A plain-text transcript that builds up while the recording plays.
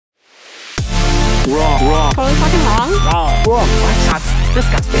Wrong. Totally fucking wrong. Wrong. That's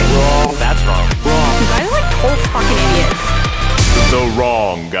disgusting. Wrong. That's wrong. You guys are like total fucking idiots. The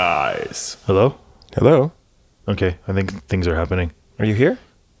wrong guys. Hello? Hello? Okay, I think things are happening. Are you here?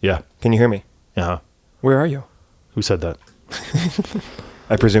 Yeah. Can you hear me? Yeah. Where are you? Who said that?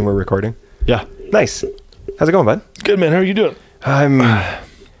 I presume we're recording. Yeah. Nice. How's it going, bud? Good, man. How are you doing? I'm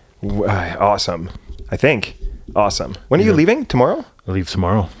awesome. I think. Awesome. When are you leaving? Tomorrow? I leave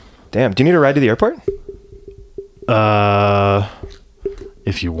tomorrow. Damn. Do you need a ride to the airport?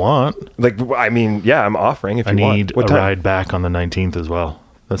 If you want. Like, I mean, yeah, I'm offering if I you want. need a ride back on the 19th as well.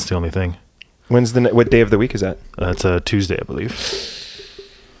 That's the only thing. When's what day of the week is that? That's a Tuesday, I believe.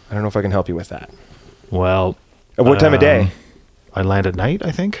 I don't know if I can help you with that. Well. At what time of day? I land at night,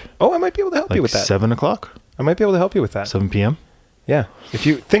 I think. Oh, I might be able to help you with that. 7 o'clock? I might be able to help you with that. 7 p.m.? Yeah. If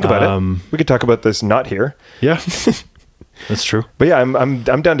you think about it, we could talk about this not here. Yeah. That's true. But yeah, I'm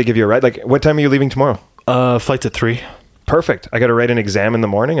down to give you a ride. Like, what time are you leaving tomorrow? Flight's at 3. Perfect. I got to write an exam in the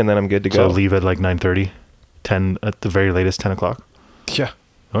morning and then I'm good to So go. leave at like 9:30, 10 at the very latest, 10 o'clock. Yeah.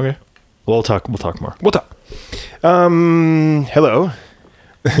 Okay. We'll talk more. We'll talk. Hello.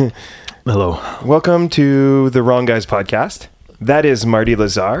 Hello. Welcome to the Wrong Guys podcast. That is Marty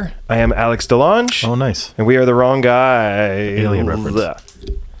Lazar. I am Alex DeLonge. Oh, nice. And we are the Wrong Guy. Alien reference.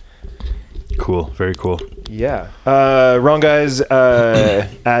 Cool. Very cool. Yeah. Wrong Guys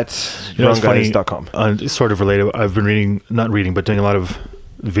at wrongguys.com. Sort of related. I've been not reading, but doing a lot of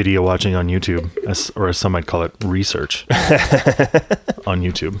video watching on YouTube, or as some might call it, research on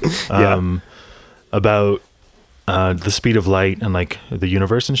YouTube. About the speed of light and like the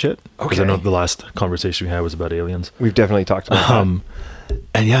universe and shit. Because I know the last conversation we had was about aliens. We've definitely talked about that.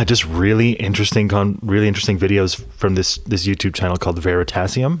 And yeah, just really interesting videos from this YouTube channel called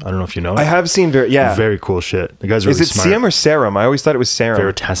Veritasium. I don't know if you know it. I have seen very cool shit. The guy's really smart. Is it Sium or Serum? I always thought it was Serum.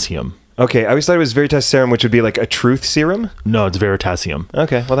 Veritasium. Okay, I always thought it was Veritasium, which would be like a truth serum. No, it's Veritasium.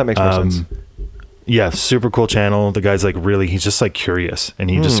 Okay, well that makes more sense. Yeah, super cool channel. The guy's like he's just like curious, and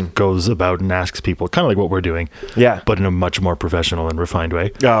he just goes about and asks people, kind of like what we're doing. Yeah, but in a much more professional and refined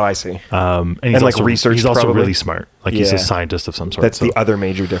way. Oh, I see. And he's like also, research. He's also probably really smart. Like he's a scientist of some sort. That's the other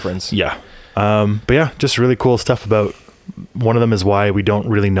major difference. Yeah. But yeah, just really cool stuff about. One of them is why we don't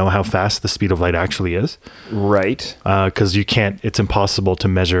really know how fast the speed of light actually is. Right. Because it's impossible to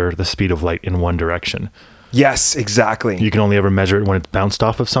measure the speed of light in one direction. Yes, exactly. You can only ever measure it when it's bounced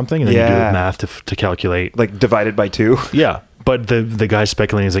off of something, and then you do the math to calculate. Like divided by 2. Yeah. But the guy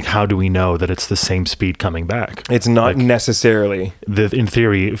speculating is like, how do we know that it's the same speed coming back? It's not necessarily. In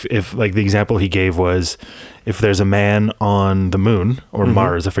theory, if like the example he gave was, if there's a man on the moon or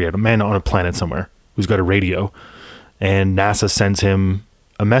Mars, I forget, a man on a planet somewhere who's got a radio, and NASA sends him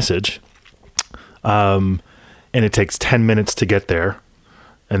a message, and it takes 10 minutes to get there,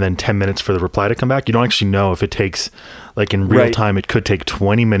 and then 10 minutes for the reply to come back. You don't actually know if it takes, like in real time, it could take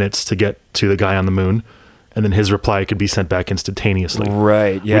 20 minutes to get to the guy on the moon, and then his reply could be sent back instantaneously.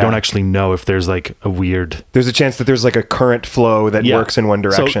 Right, yeah. We don't actually know if there's like a weird... There's a chance that there's like a current flow that works in one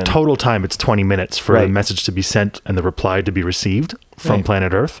direction. So total time, it's 20 minutes for the message to be sent and the reply to be received from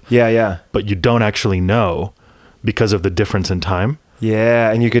planet Earth. Yeah, yeah. But you don't actually know because of the difference in time.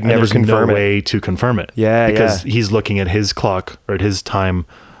 Yeah, and you could never confirm it. There's no way to confirm it. Yeah, because he's looking at his clock or at his time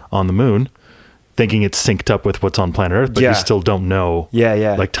on the moon, thinking it's synced up with what's on planet Earth, but you still don't know. Yeah,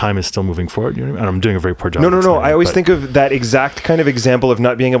 yeah. Like time is still moving forward. You know what I mean? I'm doing a very poor job. No. I always think of that exact kind of example of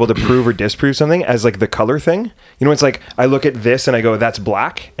not being able to prove or disprove something as like the color thing. You know, it's like I look at this and I go, that's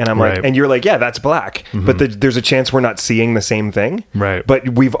black. And I'm like, and you're like, yeah, that's black. But there's a chance we're not seeing the same thing. Right. But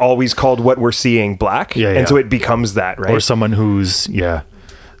we've always called what we're seeing black. Yeah, and so it becomes that, right? Or someone who's,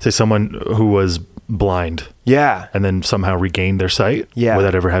 say someone who was blind. Yeah. And then somehow regained their sight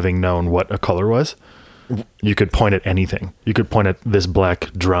without ever having known what a color was. You could point at anything. You could point at this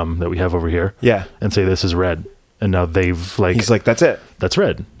black drum that we have over here. Yeah. And say, this is red. And now they've like... He's like, that's it. That's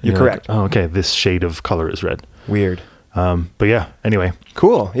red. You're correct. Like, oh, okay. This shade of color is red. Weird. But yeah, anyway.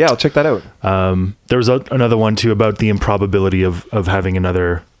 Cool. Yeah, I'll check that out. There was another one too about the improbability of having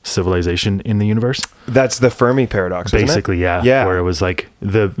another civilization in the universe. That's the Fermi paradox, basically, isn't it? Yeah. Where it was like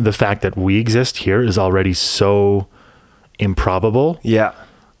the fact that we exist here is already so improbable. Yeah.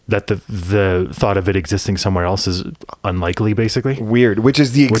 That the thought of it existing somewhere else is unlikely, basically. Weird. Which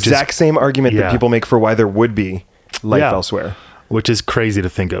is the exact same argument that people make for why there would be life elsewhere. Which is crazy to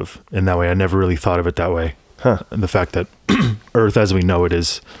think of in that way. I never really thought of it that way. Huh. And the fact that Earth as we know it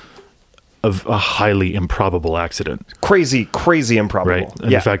is of a highly improbable accident. Crazy improbable. Right.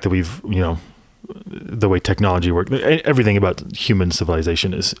 And the fact that we've, the way technology works, everything about human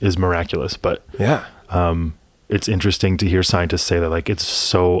civilization is miraculous. But it's interesting to hear scientists say that like it's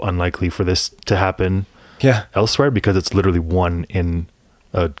so unlikely for this to happen Yeah. elsewhere because it's literally 1 in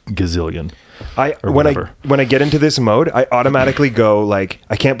a gazillion. When I get into this mode, I automatically go like,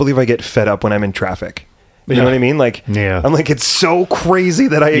 I can't believe I get fed up when I'm in traffic. You know what I mean? Like, Yeah. I'm like, it's so crazy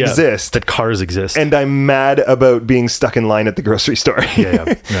that I exist. That cars exist. And I'm mad about being stuck in line at the grocery store.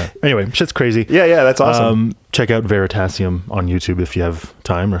 yeah. Anyway, shit's crazy. Yeah, that's awesome. Check out Veritasium on YouTube if you have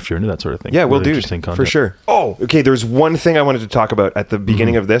time or if you're into that sort of thing. Yeah, we'll Really do interesting for content. sure. Oh, okay. There's one thing I wanted to talk about at the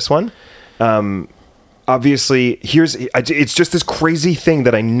beginning of this one. Obviously, it's just this crazy thing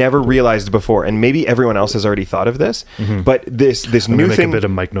that I never realized before, and maybe everyone else has already thought of this. But this I'm new gonna thing. make a bit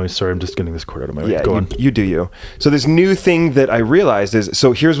of mic noise. Sorry, I'm just getting this cord out of my way. Yeah, Go on. you do you. So this new thing that I realized is,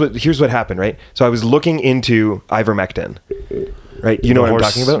 so here's what happened, right? So I was looking into ivermectin. Right, you know what I'm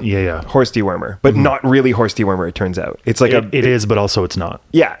talking about? Yeah. Horse dewormer, but not really horse dewormer. It turns out it's like It is, but also it's not.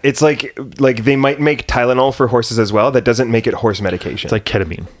 Yeah, it's like they might make Tylenol for horses as well. That doesn't make it horse medication. It's like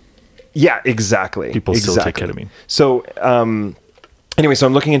ketamine. Yeah, exactly. People still take ketamine. So, anyway, so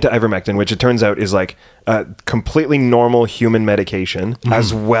I'm looking into ivermectin, which it turns out is like a completely normal human medication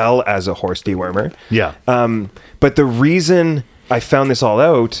as well as a horse dewormer. Yeah. But the reason I found this all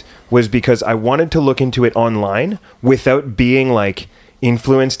out was because I wanted to look into it online without being like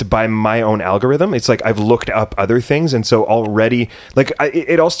influenced by my own algorithm. It's like I've looked up other things, and so already like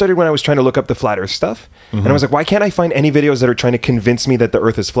it all started when I was trying to look up the flat earth stuff, and I was like, why can't I find any videos that are trying to convince me that the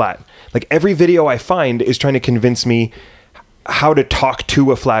earth is flat? Like every video I find is trying to convince me how to talk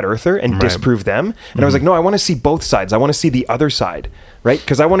to a flat earther and disprove them, and I was like, no, I want to see both sides. I want to see the other side, right?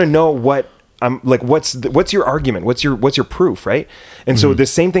 Because I want to know what I'm like, what's your argument? What's your proof, right? And so the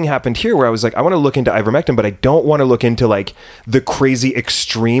same thing happened here, where I was like, I want to look into ivermectin, but I don't want to look into like the crazy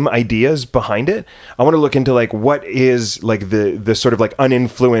extreme ideas behind it. I want to look into like what is like the sort of like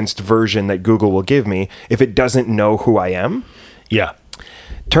uninfluenced version that Google will give me if it doesn't know who I am. Yeah.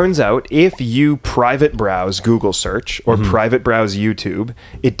 Turns out if you private browse Google search or private browse YouTube,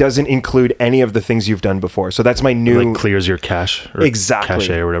 it doesn't include any of the things you've done before. So that's my new... Like clears your cache or exactly. cache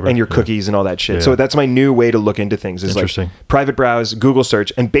or whatever. And your cookies and all that shit. Yeah. So that's my new way to look into things is like Interesting. private browse, Google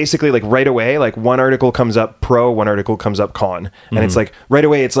search, and basically like right away, like one article comes up pro, one article comes up con. And it's like right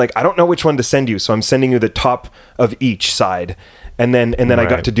away, it's like, I don't know which one to send you. So I'm sending you the top of each side. And then I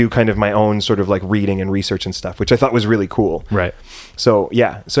got Right. to do kind of my own sort of like reading and research and stuff, which I thought was really cool. Right. So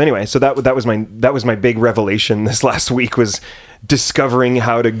yeah. So anyway, so that was my big revelation this last week, was discovering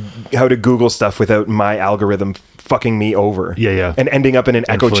how to Google stuff without my algorithm fucking me over. Yeah. And ending up in an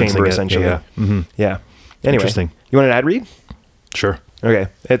echo Influencing chamber it. essentially. Yeah. Mhm. Yeah. Anyway, Interesting. You want an ad read? Sure. Okay.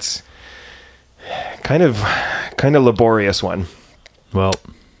 It's kind of laborious one. Well,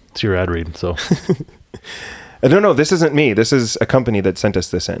 it's your ad read, so No, this isn't me. This is a company that sent us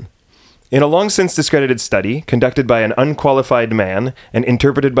this in. In a long since discredited study conducted by an unqualified man and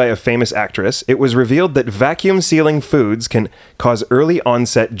interpreted by a famous actress, it was revealed that vacuum sealing foods can cause early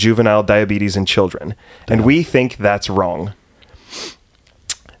onset juvenile diabetes in children. And we think that's wrong.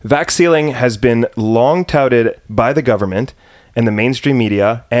 Vac sealing has been long touted by the government and the mainstream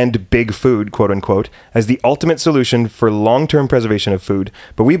media and big food, quote unquote, as the ultimate solution for long-term preservation of food.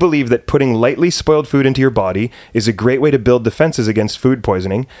 But we believe that putting lightly spoiled food into your body is a great way to build defenses against food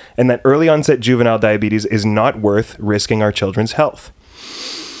poisoning, and that early onset juvenile diabetes is not worth risking our children's health.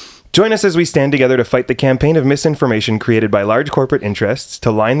 Join us as we stand together to fight the campaign of misinformation created by large corporate interests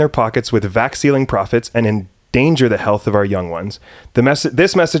to line their pockets with vac-sealing profits and endanger the health of our young ones.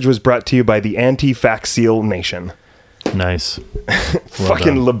 This message was brought to you by the anti-vac-seal nation. nice.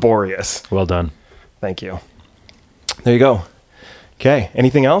 Fucking done. laborious. Well done. Thank you. There you go. Okay.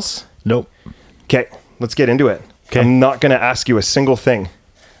 Anything else? Nope. Okay. Let's get into it. 'Kay. I'm not going to ask you a single thing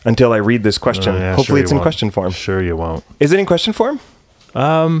until I read this question. Yeah, Hopefully sure it's you in won't. question form. Sure you won't. Is it in question form?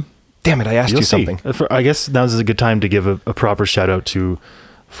 Damn it. I asked You'll you see. something. I guess now's a good time to give a proper shout out to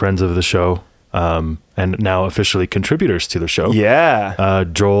friends of the show, and now officially contributors to the show. Yeah.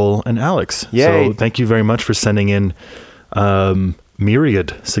 Joel and Alex. Yay. So thank you very much for sending in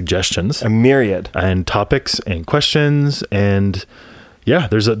myriad suggestions A myriad. and topics and questions. And yeah,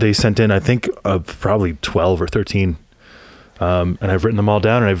 they sent in, I think, probably 12 or 13. And I've written them all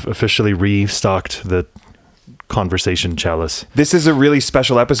down, and I've officially restocked the conversation chalice. This is a really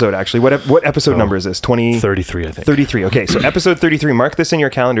special episode, actually. What episode number is this? 33, I think. 33. Okay, so episode 33. Mark this in your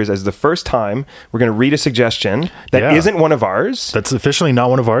calendars as the first time we're going to read a suggestion that Yeah. isn't one of ours. That's officially not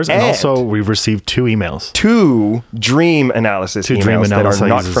one of ours. And And- also, we've received 2 emails. Two dream analysis Two emails dream that analyses are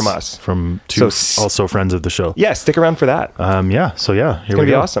not from us. From 2 So also friends of the show. Yeah, stick around for that. Yeah. So yeah, here It's we going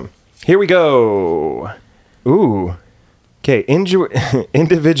to be go. awesome. Here we go. Ooh. Okay,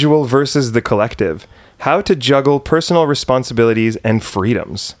 individual versus the collective. How to juggle personal responsibilities and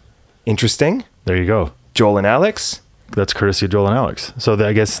freedoms. Interesting. There you go. Joel and Alex. That's courtesy of Joel and Alex. So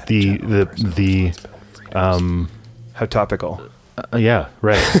I guess the How topical. yeah,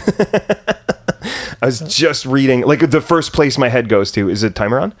 right. I was just reading, like, the first place my head goes to, is it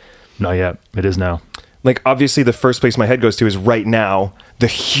timer on? Not yet. It is now. Like, obviously the first place my head goes to is right now, the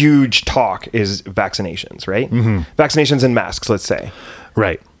huge talk is vaccinations, right? Mm-hmm. Vaccinations and masks, let's say.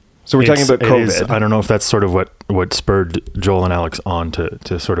 Right. So we're talking about COVID. I don't know if that's sort of what spurred Joel and Alex on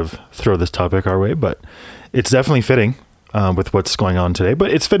to sort of throw this topic our way, but it's definitely fitting with what's going on today.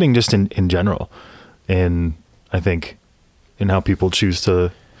 But it's fitting just in general, and I think in how people choose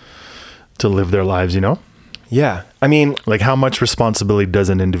to live their lives. You know? Yeah. I mean, like, how much responsibility does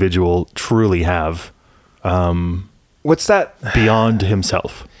an individual truly have? What's that? Beyond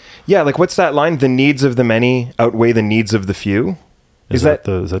himself. Yeah. Like, what's that line? The needs of the many outweigh the needs of the few. Is that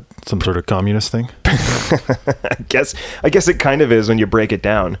some sort of communist thing? I guess it kind of is when you break it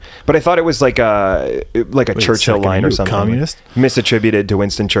down. But I thought it was like a Churchill line or something. Communist? Misattributed to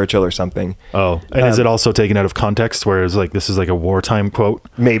Winston Churchill or something. Oh, and is it also taken out of context? Whereas, like, this is like a wartime quote.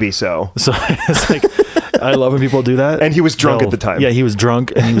 Maybe so. So it's like, I love when people do that. And he was drunk at the time. Yeah, he was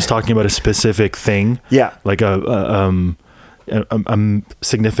drunk, and he was talking about a specific thing. Yeah, like a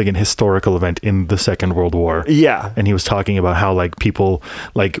significant historical event in the Second World War. Yeah. And he was talking about how, like, people,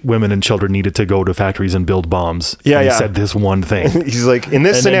 like women and children, needed to go to factories and build bombs. Yeah, and he yeah. said this one thing. He's like, in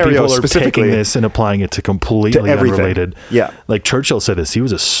this scenario people specifically, are taking this and applying it to completely unrelated. Yeah. Like, Churchill said this. He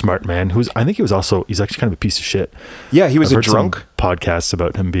was a smart man I think he's actually kind of a piece of shit. Yeah, he was I've a heard drunk. some podcasts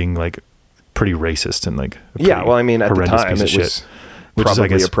about him being, like, pretty racist and, like, yeah, well, I mean, at the time it was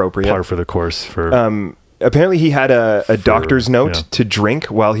probably appropriate. Par for the course for apparently he had a doctor's note to drink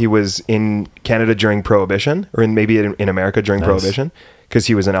while he was in Canada during Prohibition, or maybe in America during Prohibition, because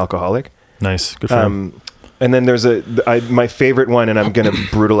he was an alcoholic. Nice. Good for him. And then there's my favorite one, and I'm going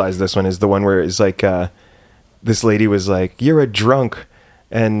to brutalize this one, is the one where it's like, this lady was like, "You're a drunk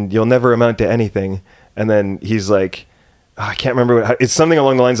and you'll never amount to anything." And then he's like, I can't remember it's something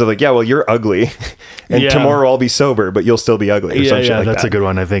along the lines of like, "Yeah, well, you're ugly, and tomorrow I'll be sober, but you'll still be ugly." Or some shit like that's that. a good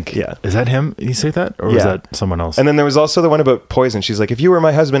one. I think. Yeah, is that him? Did he say that, or was that someone else? And then there was also the one about poison. She's like, "If you were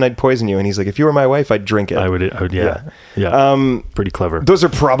my husband, I'd poison you," and he's like, "If you were my wife, I'd drink it." I would. Yeah. Pretty clever. Those are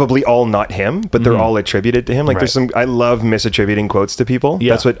probably all not him, but they're all attributed to him. Like, there's some. I love misattributing quotes to people.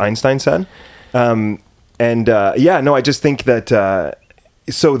 Yeah. That's what Einstein said. I just think that.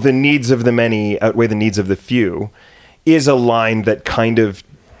 So the needs of the many outweigh the needs of the few is a line that kind of,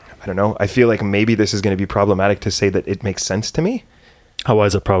 I don't know, I feel like maybe this is going to be problematic to say that it makes sense to me. How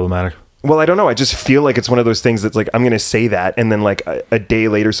is it problematic? Well, I don't know. I just feel like it's one of those things that's like, I'm going to say that, and then like a day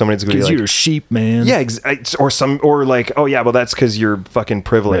later, someone's going to be like, you're a sheep, man. Yeah, or like, oh yeah, well that's because you're fucking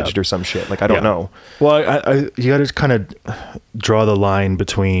privileged or some shit. Like, I don't know. Well, you got to kind of draw the line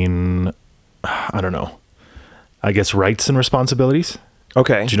between, I don't know, I guess rights and responsibilities.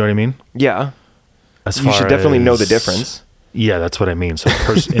 Okay. Do you know what I mean? Yeah. You should definitely know the difference. Yeah, that's what I mean. So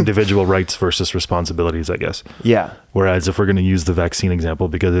individual rights versus responsibilities, I guess. Yeah. Whereas if we're going to use the vaccine example,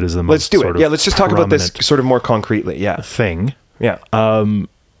 because it is the most Let's do it. Yeah, let's just talk about this sort of more concretely. Yeah. Thing. Yeah.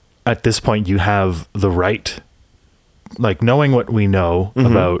 At this point, you have the right, like, knowing what we know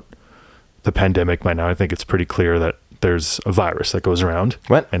about the pandemic by now, I think it's pretty clear that there's a virus that goes around.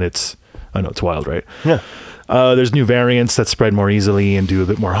 What? And I know it's wild, right? Yeah. There's new variants that spread more easily and do a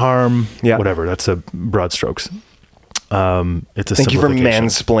bit more harm. Yeah. Whatever. That's a broad strokes. It's a Thank you for simplification.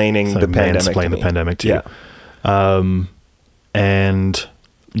 mansplaining the pandemic. Mansplain the pandemic to you. And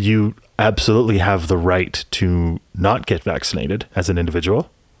you absolutely have the right to not get vaccinated as an individual.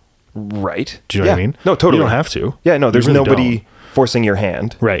 Right. Do you know what I mean? No, totally. You don't have to. Yeah, no, there's You really nobody don't. forcing your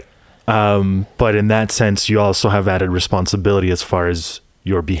hand. Right. But in that sense, you also have added responsibility as far as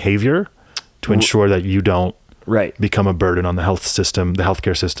your behavior to ensure that you don't become a burden on the health system, the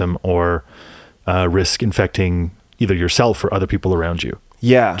healthcare system, or risk infecting either yourself or other people around you.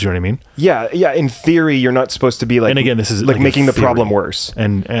 Yeah. Do you know what I mean? Yeah. Yeah. In theory, you're not supposed to be like, and again, this is like making the theory. problem worse.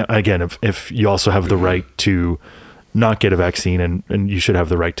 And again, if you also have the right to not get a vaccine, and you should have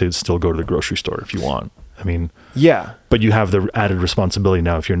the right to still go to the grocery store if you want. I mean, yeah. But you have the added responsibility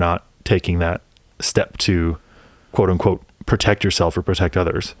now if you're not taking that step to, quote unquote, protect yourself or protect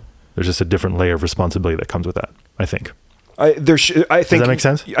others. There's just a different layer of responsibility that comes with that, I think. I think. Does that make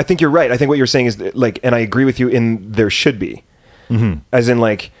sense? I think you're right. I think what you're saying is like, and I agree with you in there should be, as in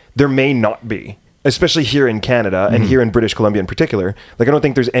like there may not be, especially here in Canada and here in British Columbia in particular. Like, I don't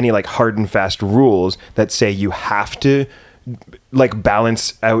think there's any like hard and fast rules that say you have to like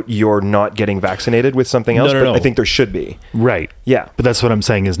balance out your not getting vaccinated with something else, but No. I think there should be. Right. Yeah. But that's what I'm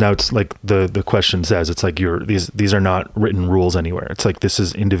saying is now it's like the question says, it's like these are not written rules anywhere. It's like this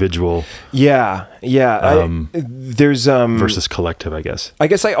is individual Yeah. There's versus collective, I guess. I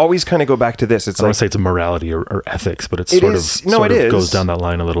guess I always kind of go back to this. It's I don't like, want to say it's morality or ethics, but it's It sort is- of no, sort it of is. goes down that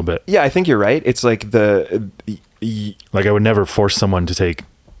line a little bit. yeah, I think you're right. It's like Like I would never force someone to take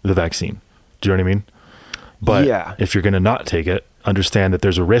the vaccine. Do you know what I mean? But Yeah. if you're going to not take it, understand that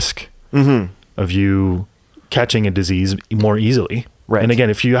there's a risk of you catching a disease more easily. Right. And again,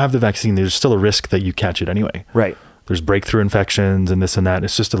 if you have the vaccine, there's still a risk that you catch it anyway. right. There's breakthrough infections and this and that.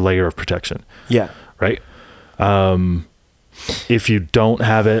 It's just a layer of protection. Yeah. Right. If you don't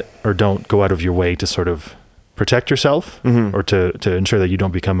have it or don't go out of your way to sort of protect yourself or to ensure that you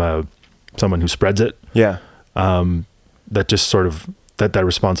don't become someone who spreads it, Yeah. that just sort of that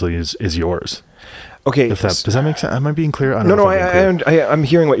responsibility is yours. Okay. If that does that make sense? Am I being clear? I don't No, know no, if I'm being clear. I'm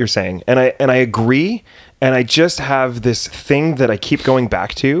hearing what you're saying, and I agree, and I just have this thing that I keep going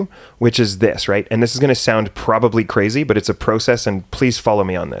back to, which is this, right? And this is going to sound probably crazy, but it's a process, and please follow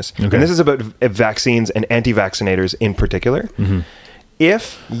me on this. Okay. And this is about vaccines and anti-vaccinators in particular.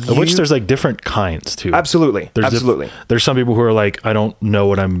 If Of which there's like different kinds too. absolutely, There's there's some people who are like, I don't know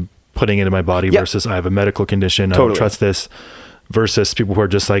what I'm putting into my body Yeah. versus I have a medical condition. I don't Totally. trust this. Versus people who are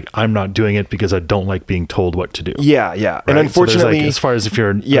just like, I'm not doing it because I don't like being told what to do. yeah, and Right? So there's, unfortunately, like, as far as if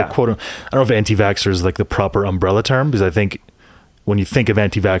you're Yeah. quote, I don't know if anti-vaxxer is like the proper umbrella term, because I think when you think of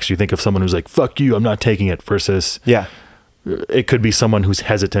anti-vaxxer, you think of someone who's like, fuck you, I'm not taking it, versus yeah. it could be someone who's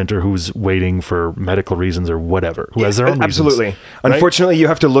hesitant or who's waiting for medical reasons or whatever, who has their own reasons. Absolutely. right? Unfortunately, you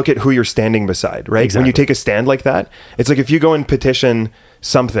have to look at who you're standing beside, right? When Exactly. you take a stand like that, it's like if you go and petition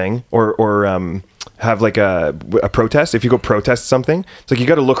something or have like a protest, if you go protest something, it's like you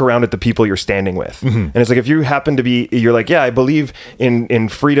got to look around at the people you're standing with. And it's like if you happen to be, you're like, yeah, I believe in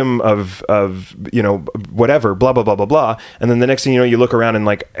freedom of whatever, blah, blah, blah, blah, blah. And then the next thing you know, you look around and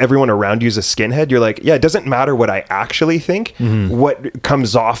like everyone around you is a skinhead. You're like, yeah, it doesn't matter what I actually think. What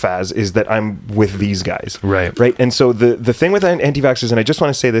comes off as is that I'm with these guys. Right. Right. And so the thing with anti-vaxxers, and I just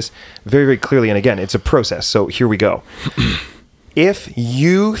want to say this very, very clearly, and again, it's a process. So here we go. If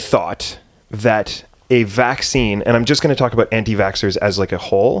you thought that a vaccine, and I'm just going to talk about anti-vaxxers as like a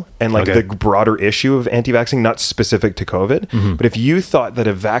whole and like Okay. the broader issue of anti-vaxxing, not specific to COVID, but if you thought that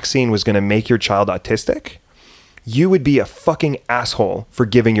a vaccine was going to make your child autistic, you would be a fucking asshole for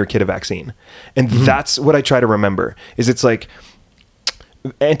giving your kid a vaccine. And that's what I try to remember is it's like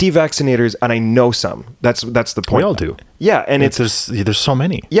anti-vaccinators, and I know some, that's the point. We all do. Yeah. And There's so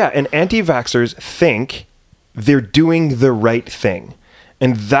many. yeah, and anti-vaxxers think they're doing the right thing.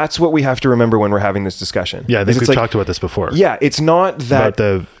 And that's what we have to remember when we're having this discussion. Yeah, I think Is we've it's like, talked about this before. Yeah, it's not that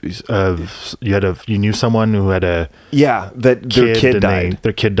About you knew someone who had a that their kid and died.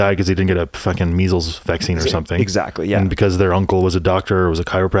 their kid died because he didn't get a fucking measles vaccine or something. Exactly, yeah. And because their uncle was a doctor or was a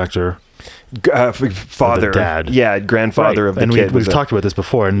chiropractor. Father, dad. yeah, grandfather of the and kid. we've talked about this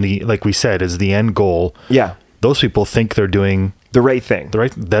before, and like we said, is the end goal. Yeah, Those people think they're doing the right thing. the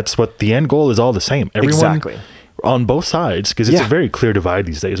right. That's what the end goal is. All the same. Everyone Exactly. on both sides, because it's Yeah. a very clear divide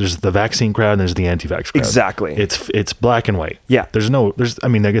these days. There's the vaccine crowd and there's the anti-vax crowd. Exactly. It's black and white. Yeah. I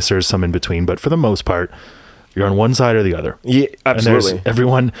mean, I guess there's some in between, but for the most part, you're on one side or the other. Yeah, And absolutely. there's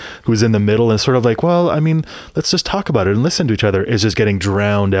everyone who's in the middle and sort of like, well, I mean, let's just talk about it and listen to each other, is just getting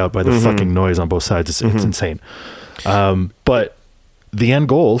drowned out by the fucking noise on both sides. It's insane. But the end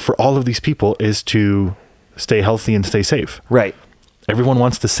goal for all of these people is to stay healthy and stay safe. Right. Everyone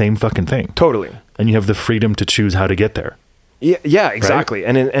wants the same fucking thing. Totally. And you have the freedom to choose how to get there Yeah, exactly.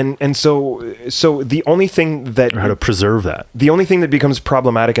 And so the only thing that or how to preserve that. the only thing that becomes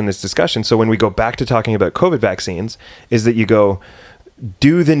problematic in this discussion, so when we go back to talking about COVID vaccines, is that you go,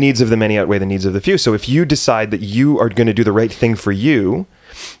 do the needs of the many outweigh the needs of the few? So if you decide that you are going to do the right thing for you,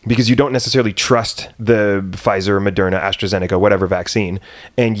 because you don't necessarily trust the Pfizer, Moderna, AstraZeneca, whatever vaccine,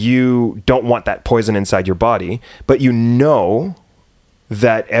 and you don't want that poison inside your body, but you know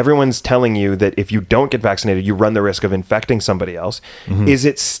that everyone's telling you that if you don't get vaccinated, you run the risk of infecting somebody else, is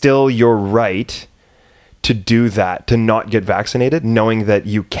it still your right to do that, to not get vaccinated, knowing that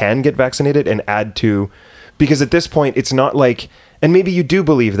you can get vaccinated and add to, because at this point, it's not like, and maybe you do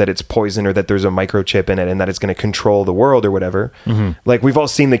believe that it's poison or that there's a microchip in it and that it's going to control the world or whatever. Like we've all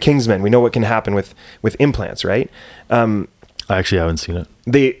seen the Kingsman. We know what can happen with implants, right? I actually haven't seen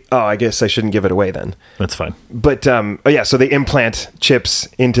it. I guess I shouldn't give it away then. That's fine. But so they implant chips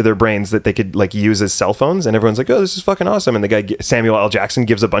into their brains that they could like use as cell phones, and everyone's like, "Oh, this is fucking awesome!" And the guy Samuel L. Jackson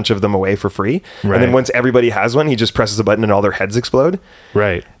gives a bunch of them away for free, and then Right. once everybody has one, he just presses a button and all their heads explode.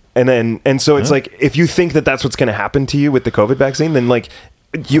 Right. And so it's like, if you think that that's what's going to happen to you with the COVID vaccine, then like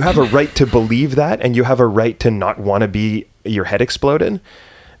you have a right to believe that, and you have a right to not want to be your head exploded.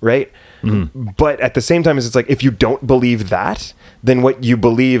 Right. But at the same time, it's like, if you don't believe that, then what you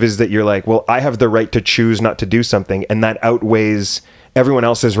believe is that you're like, well, I have the right to choose not to do something. And that outweighs everyone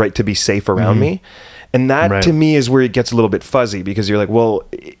else's right to be safe around me. And that to me is where it gets a little bit fuzzy, because you're like, well,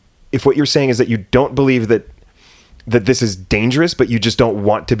 if what you're saying is that you don't believe that this is dangerous, but you just don't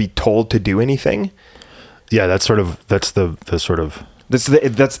want to be told to do anything. Yeah. That's the mask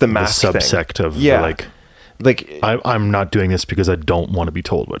subsect thing. of like I'm not doing this because I don't want to be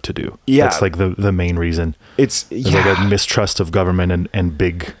told what to do. Yeah. That's like the main reason. There's like a mistrust of government and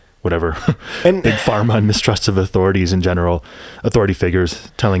big whatever and big pharma, and mistrust of authorities in general, authority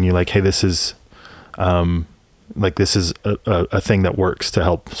figures telling you like, hey, this is a thing that works to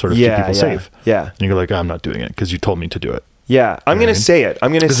help sort of keep people safe. Yeah. And you go like, I'm not doing it because you told me to do it. Yeah. I'm going to say it.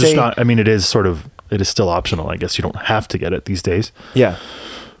 I'm going to say, it is still optional. I guess you don't have to get it these days. Yeah.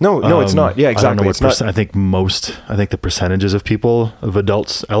 No, it's not. Yeah, exactly. I don't know what I think the percentages of people, of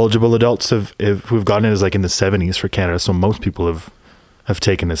eligible adults who've gotten it is like in the 70s for Canada. So most people have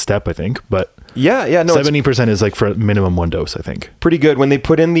taken this step, I think, but 70% is like for minimum 1 dose, I think. Pretty good. When they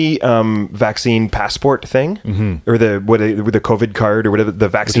put in the vaccine passport thing, or the COVID card or whatever, the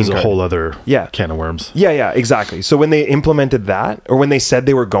vaccine, which is a whole other can of worms. Yeah, exactly. So when they implemented that, or when they said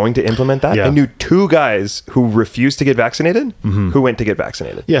they were going to implement that, I knew 2 guys who refused to get vaccinated, who went to get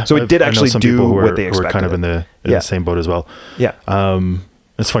vaccinated. Yeah. So it did actually do what they expected. Who were kind of in the same boat as well. Yeah.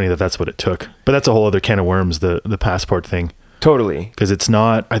 It's funny that's what it took, but that's a whole other can of worms, the passport thing. Totally. Because it's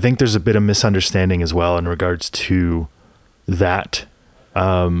not, I think there's a bit of misunderstanding as well in regards to that,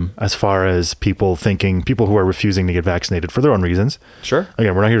 as far as people who are refusing to get vaccinated for their own reasons. Sure.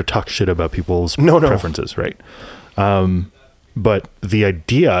 Again, we're not here to talk shit about people's preferences, right? But the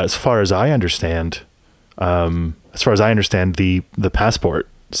idea, as far as I understand the passport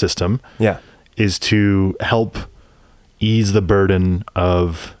system is to help ease the burden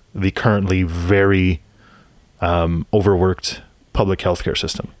of the currently very overworked public healthcare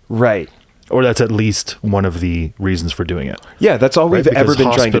system. Right. Or that's at least one of the reasons for doing it. Yeah, that's all we've ever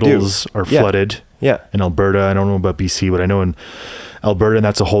been trying to do. Hospitals are flooded. Yeah. In Alberta, I don't know about BC, but I know in Alberta, and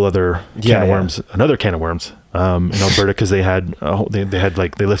that's a whole other can of worms. Another can of worms. In Alberta, because they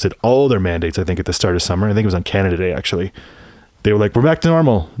lifted all their mandates. I think at the start of summer. I think it was on Canada Day actually. They were like, "We're back to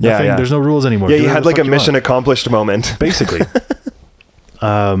normal. There's no rules anymore." Yeah, you had like a mission accomplished moment, basically.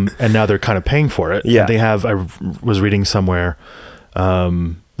 And now they're kind of paying for it. Yeah. I was reading somewhere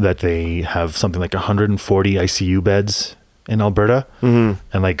that they have something like 140 ICU beds in Alberta, and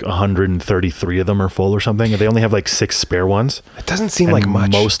like 133 of them are full or something. And they only have like 6 spare ones. It doesn't seem like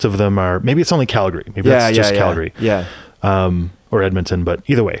much. Most of them are, maybe it's only Calgary. Maybe that's just Calgary. Yeah. Or Edmonton. But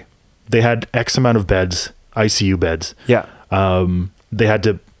either way, they had X amount of beds, ICU beds. Yeah. They had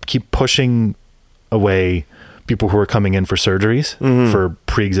to keep pushing away people who are coming in for surgeries for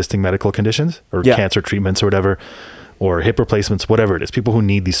pre-existing medical conditions or cancer treatments or whatever, or hip replacements, whatever it is. People who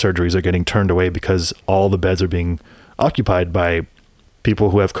need these surgeries are getting turned away because all the beds are being occupied by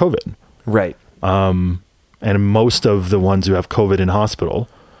people who have COVID. Right. And most of the ones who have COVID in hospital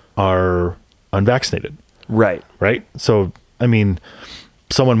are unvaccinated. Right. Right. So, I mean,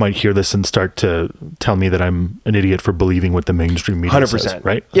 someone might hear this and start to tell me that I'm an idiot for believing what the mainstream media 100%. says,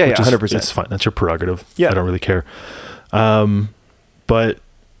 right? Yeah, Which 100%. It's fine. That's your prerogative. Yeah. I don't really care. But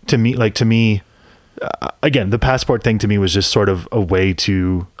to me, again, the passport thing to me was just sort of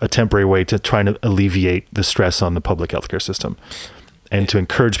a temporary way to try to alleviate the stress on the public healthcare system and to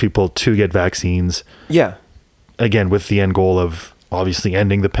encourage people to get vaccines. Yeah. Again, with the end goal of obviously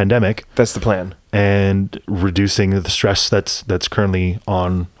ending the pandemic. That's the plan. And reducing the stress that's currently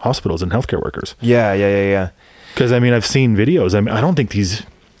on hospitals and healthcare workers. Yeah. Because I mean, I've seen videos. I mean, I don't think these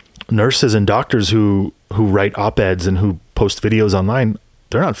nurses and doctors who write op-eds and who post videos online,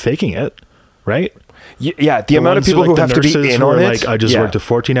 they're not faking it, right? Yeah, the amount of people who have to be in on it. Like, I just worked a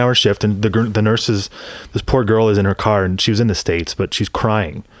 14-hour shift, and the nurses, this poor girl is in her car, and she was in the States, but she's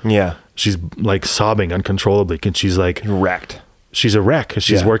crying. Yeah, she's like sobbing uncontrollably, and she's like wrecked. She's a wreck.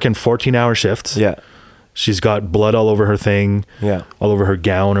 She's working 14-hour shifts. Yeah. She's got blood all over her thing. Yeah. All over her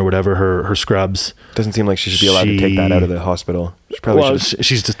gown or whatever, her scrubs. Doesn't seem like she should be allowed to take that out of the hospital.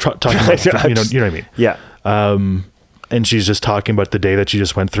 She's just talking about, you know what I mean? Yeah. And she's just talking about the day that she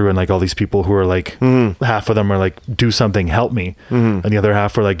just went through, and like all these people who are like, half of them are like, do something, help me. And the other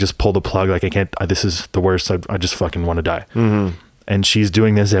half are like, just pull the plug. Like, I can't, this is the worst. I just fucking want to die. And she's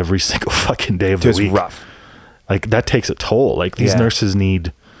doing this every single fucking day of the week. It's rough. Like, that takes a toll. Like, these nurses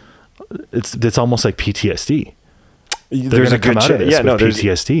need, it's almost like PTSD. They're going to come out of this with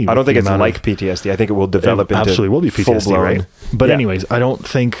PTSD. I don't think the it's amount like of- PTSD. I think it will develop It into absolutely will be PTSD, full-blown- right? But Yeah. anyways, I don't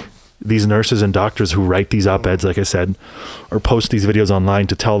think these nurses and doctors who write these op-eds, like I said, or post these videos online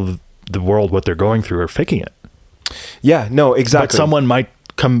to tell the world what they're going through are faking it. Yeah, no, exactly. But someone might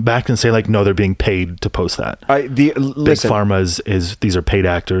come back and say like, no, they're being paid to post that. Big Pharma is these are paid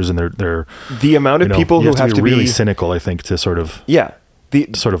actors, and they're the amount of people who you have to be really cynical, I think, to sort of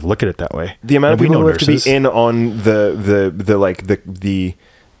look at it that way. The amount of And we people know who have to nurses. be in on the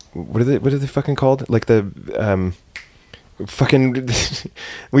what are they fucking called? Like the fucking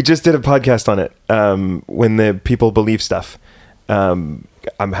we just did a podcast on it when the people believe stuff.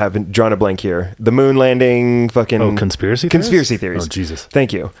 I'm having drawn a blank here. The moon landing, fucking conspiracy theories. Oh, Jesus.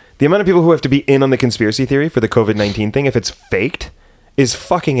 Thank you. The amount of people who have to be in on the conspiracy theory for the COVID-19 thing, if it's faked, is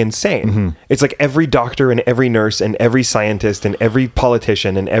fucking insane. Mm-hmm. It's like every doctor and every nurse and every scientist and every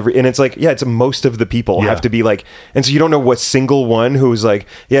politician and it's like, yeah, it's most of the people have to be like, and so you don't know what single one who's like,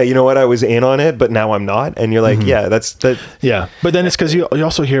 yeah, you know what, I was in on it, but now I'm not. And you're like, yeah, that's that. Yeah. But then it's because you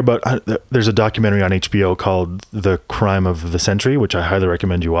also hear about, there's a documentary on HBO called The Crime of the Century, which I highly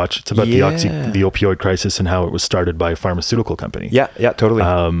recommend you watch. It's about the opioid crisis and how it was started by a pharmaceutical company. Yeah,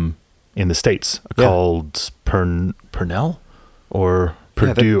 totally. In the States called Pernell or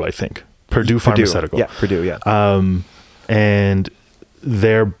Purdue, I think. Purdue Pharmaceutical. Yeah, Purdue, yeah. And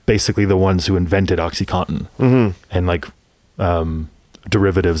they're basically the ones who invented OxyContin and like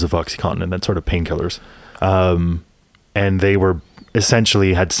derivatives of OxyContin and that sort of painkillers. And they were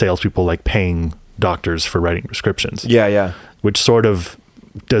essentially had salespeople like paying doctors for writing prescriptions. Yeah. Which sort of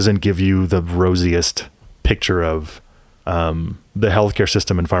doesn't give you the rosiest picture of the healthcare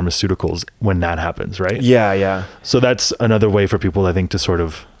system and pharmaceuticals when that happens, right? Yeah. So that's another way for people, I think, to sort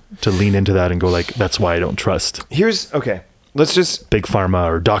of to lean into that and go like, that's why I don't trust let's just big pharma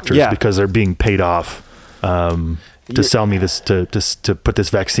or doctors because they're being paid off to sell me this to put this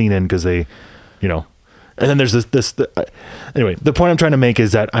vaccine in because they, and then there's anyway, the point I'm trying to make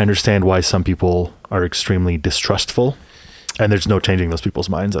is that I understand why some people are extremely distrustful. And there's no changing those people's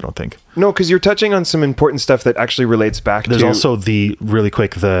minds, I don't think. No, because you're touching on some important stuff that actually relates back There's also the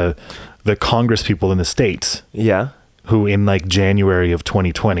Congress people in the States. Yeah. Who in like January of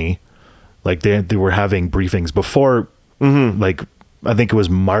 2020, like they were having briefings before, like I think it was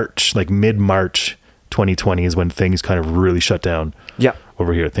March, like mid-March 2020 is when things kind of really shut down. Yeah.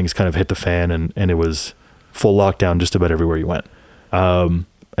 Over here, things kind of hit the fan and it was full lockdown just about everywhere you went. And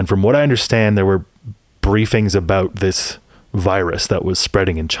from what I understand, there were briefings about this virus that was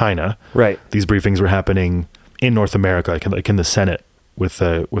spreading in China. Right. These briefings were happening in North America, like in the Senate with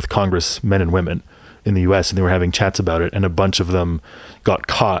congressmen and women in the US, and they were having chats about it. And a bunch of them got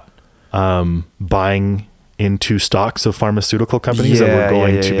caught buying into stocks of pharmaceutical companies that were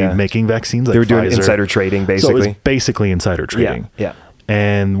going to be making vaccines. Like they were doing Pfizer. Insider trading, basically. So it was basically insider trading. Yeah.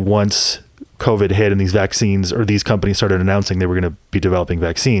 And once COVID hit and these vaccines or these companies started announcing they were going to be developing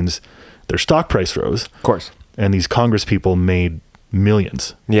vaccines, their stock price rose. Of course. And these Congress people made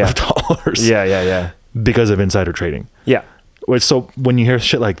millions of dollars. Yeah. Because of insider trading. Yeah. So when you hear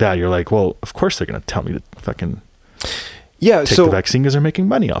shit like that, you're like, well, of course they're going to tell me to fucking take the vaccine because they're making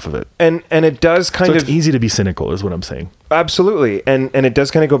money off of it. And it does kind of... it's easy to be cynical is what I'm saying. Absolutely. And it does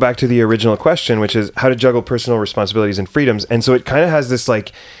kind of go back to the original question, which is how to juggle personal responsibilities and freedoms. And so it kind of has this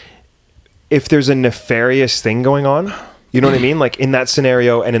like, if there's a nefarious thing going on, you know what I mean? Like in that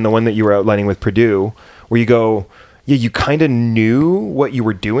scenario and in the one that you were outlining with Purdue, where you go, yeah, you kind of knew what you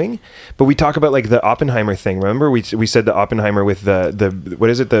were doing, but we talk about like the Oppenheimer thing. Remember we said the Oppenheimer with the what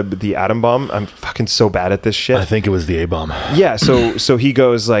is it, the atom bomb? I'm fucking so bad at this shit. I think it was the A-bomb. Yeah, so he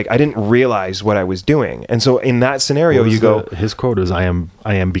goes like, I didn't realize what I was doing, and so in that scenario, you go. His quote is, "I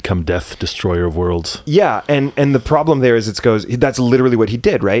am become death, destroyer of worlds." Yeah, and the problem there is that's literally what he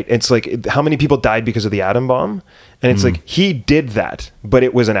did, right? It's like how many people died because of the atom bomb. And it's like, he did that, but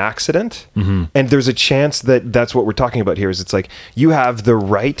it was an accident. Mm-hmm. And there's a chance that that's what we're talking about here is it's like, you have the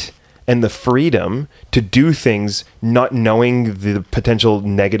right and the freedom to do things not knowing the potential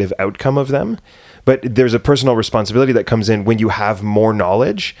negative outcome of them. But there's a personal responsibility that comes in when you have more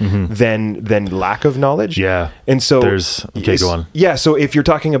knowledge than lack of knowledge. Yeah. And so go on. Yeah. So if you're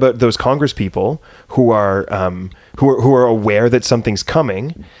talking about those Congress people who are aware that something's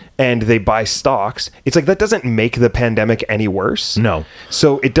coming and they buy stocks, it's like that doesn't make the pandemic any worse. No.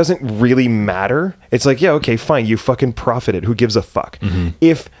 So it doesn't really matter. It's like, yeah, okay, fine. You fucking profited. Who gives a fuck? Mm-hmm.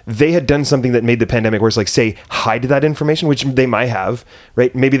 If they had done something that made the pandemic worse, like say hide that information, which they might have,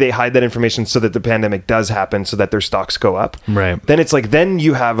 right? Maybe they hide that information so that the pandemic does happen so that their stocks go up. Right. Then it's like, then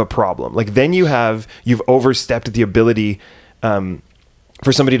you have a problem. Like then you've overstepped the ability,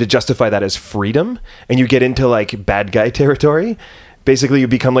 for somebody to justify that as freedom, and you get into like bad guy territory, basically you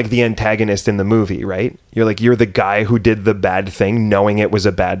become like the antagonist in the movie, right? You're the guy who did the bad thing knowing it was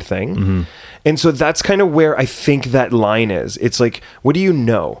a bad thing. And so that's kind of where I think that line is. It's like, what do you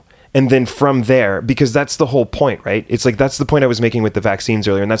know? And then from there, because that's the whole point, right? It's like, that's the point I was making with the vaccines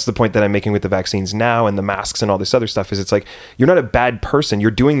earlier. And that's the point that I'm making with the vaccines now and the masks and all this other stuff is it's like, you're not a bad person.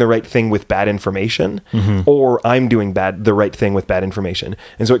 You're doing the right thing with bad information, or I'm doing the right thing with bad information.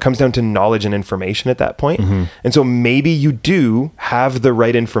 And so it comes down to knowledge and information at that point. And so maybe you do have the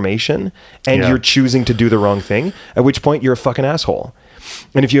right information and you're choosing to do the wrong thing, at which point you're a fucking asshole.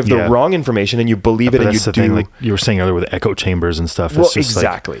 And if you have the wrong information and you believe it and you do... Thing, like you were saying earlier with echo chambers and stuff. Well, it's just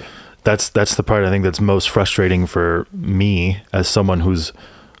exactly. Like, that's the part I think that's most frustrating for me as someone who's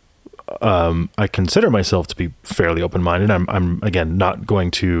I consider myself to be fairly open-minded. I'm again not going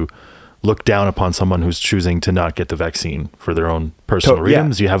to look down upon someone who's choosing to not get the vaccine for their own personal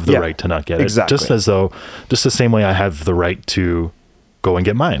reasons. You have the right to not get it. Just the same way I have the right to go and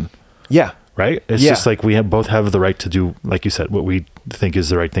get mine. Yeah. Right? It's just like we both have the right to do, like you said, what we think is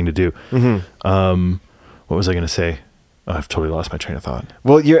the right thing to do. What was I going to say? Oh, I've totally lost my train of thought.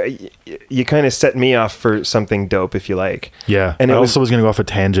 Well, you kind of set me off for something dope, if you like. Yeah. And I also was going to go off a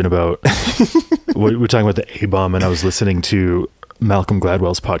tangent about, we're talking about the A-bomb, and I was listening to Malcolm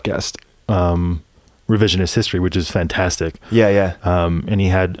Gladwell's podcast, Revisionist History, which is fantastic. Yeah. And he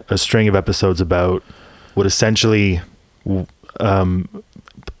had a string of episodes about what essentially...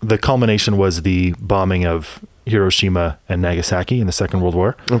 the culmination was the bombing of Hiroshima and Nagasaki in the Second World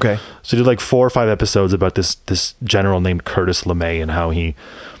War. Okay. So he did like 4 or 5 episodes about this general named Curtis LeMay and how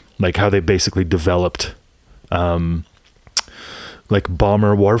they basically developed like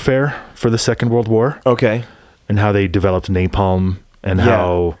bomber warfare for the Second World War. Okay. And how they developed napalm and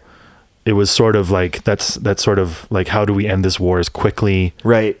how it was sort of like that's sort of like, how do we end this war as quickly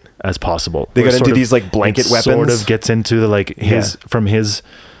as possible? They got to do these like blanket weapons. Sort of gets into the like from his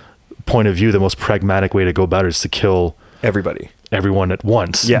point of view, the most pragmatic way to go about it is to kill everyone at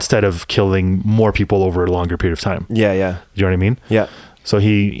once instead of killing more people over a longer period of time. Yeah. You know what I mean? Yeah. So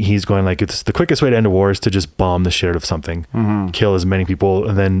he's going like, it's the quickest way to end a war is to just bomb the shit out of something, kill as many people,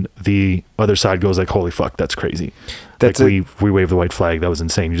 and then the other side goes like, holy fuck, that's crazy. That's like we waved the white flag. That was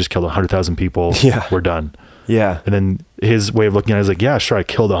insane. You just killed 100,000 people. Yeah. We're done. Yeah. And then his way of looking at it is like, yeah, sure, I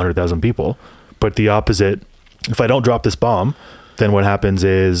killed 100,000 people, but the opposite, if I don't drop this bomb, then what happens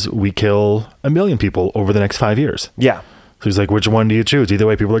is we kill 1 million people over the next 5 years. Yeah. So he's like, which one do you choose? Either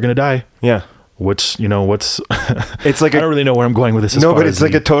way, people are going to die. Yeah. What's it's like I don't really know where I'm going with this. No, but it's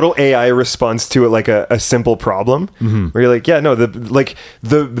like a total AI response to it, like a simple problem where you're like, yeah, no, if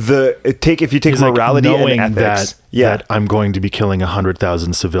you take morality like and ethics, that I'm going to be killing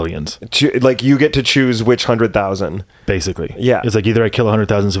 100,000 civilians. Like you get to choose which 100,000. Basically. Yeah. It's like either I kill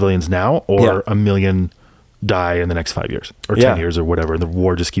 100,000 civilians now or 1 million die in the next 5 years or 10 years or whatever. The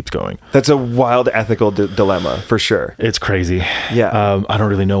war just keeps going. That's a wild ethical dilemma for sure. It's crazy. Yeah. I don't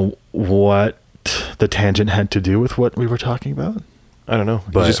really know what the tangent had to do with what we were talking about. I don't know.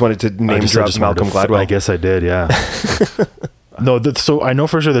 But you just wanted to name drop Malcolm Gladwell. I guess I did. Yeah. No. So I know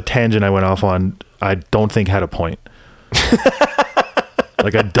for sure the tangent I went off on, I don't think had a point.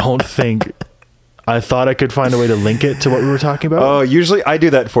 Like, I thought I could find a way to link it to what we were talking about. Oh, usually I do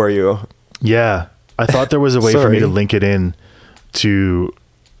that for you. Yeah. I thought there was a way for me to link it in to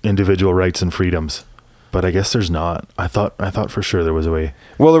individual rights and freedoms, but I guess there's not. I thought for sure there was a way.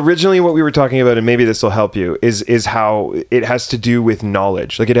 Well, originally what we were talking about, and maybe this will help you, is how it has to do with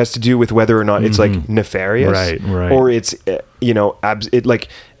knowledge. Like it has to do with whether or not it's like nefarious, right, or it's if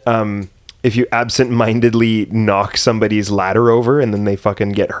you absent-mindedly knock somebody's ladder over and then they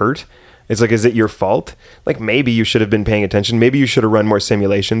fucking get hurt. It's like, is it your fault? Like, maybe you should have been paying attention. Maybe you should have run more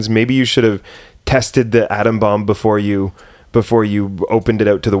simulations. Maybe you should have tested the atom bomb before you opened it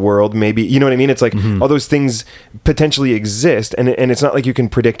out to the world. Maybe, you know what I mean? It's like all those things potentially exist, and it's not like you can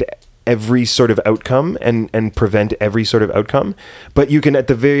predict every sort of outcome and prevent every sort of outcome, but you can at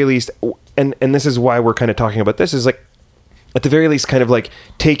the very least, and this is why we're kind of talking about this, is like at the very least kind of like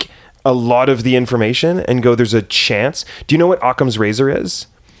take a lot of the information and go, there's a chance. Do you know what Occam's razor is?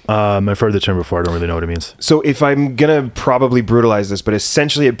 I've heard the term before. I don't really know what it means. So if I'm going to probably brutalize this, but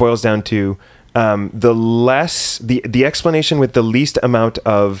essentially it boils down to the explanation with the least amount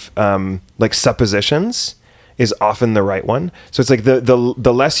of like suppositions is often the right one. So it's like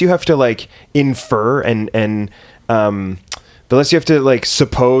the less you have to like infer and the less you have to like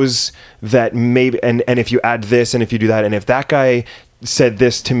suppose that maybe, and if you add this and if you do that, and if that guy said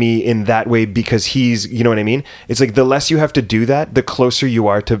this to me in that way because he's, you know what I mean? It's like the less you have to do that, the closer you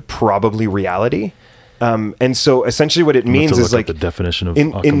are to probably reality. And so essentially what it means is like the definition of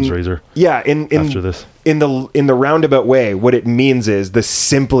in Occam's razor. Yeah, in after this. in the roundabout way, what it means is the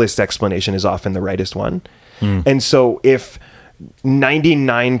simplest explanation is often the rightest one. And so if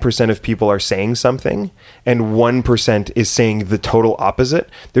 99% of people are saying something and 1% is saying the total opposite,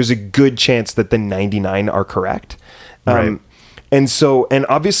 there's a good chance that the 99 are correct. Right. And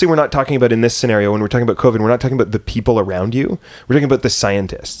obviously we're not talking about in this scenario, when we're talking about COVID, we're not talking about the people around you. We're talking about the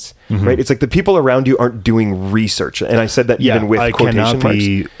scientists, right? It's like the people around you aren't doing research. And I said that even with quotation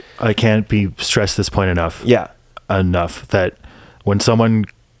marks. I can't be stressed this point enough. Yeah. Enough that when someone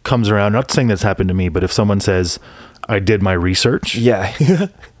comes around, not saying that's happened to me, but if someone says, I did my research. Yeah.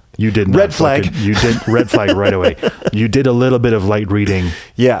 You did not. Red flag. You did red flag right away. You did a little bit of light reading.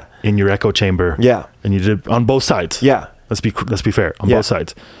 Yeah. In your echo chamber. Yeah. And you did on both sides. Yeah. Let's be fair on both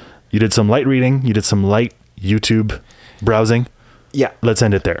sides. You did some light reading. You did some light YouTube browsing. Yeah. Let's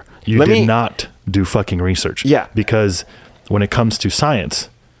end it there. You did not do fucking research. Yeah. Because when it comes to science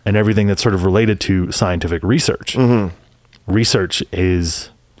and everything that's sort of related to scientific research, research it's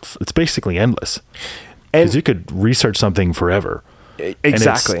basically endless. Because you could research something forever.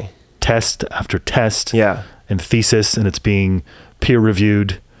 Exactly. And it's test after test. Yeah. And thesis, and it's being peer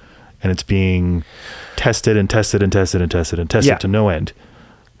reviewed, and it's being tested and tested and tested and tested and tested to no end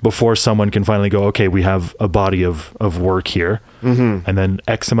before someone can finally go, okay, we have a body of work here. And then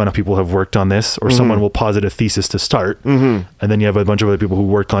X amount of people have worked on this, or someone will posit a thesis to start. And then you have a bunch of other people who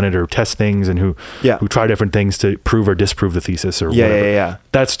work on it or test things and who try different things to prove or disprove the thesis or whatever. Yeah.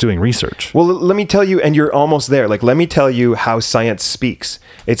 That's doing research. Well, let me tell you, and you're almost there. Like, let me tell you how science speaks.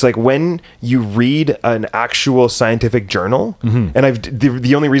 It's like when you read an actual scientific journal, and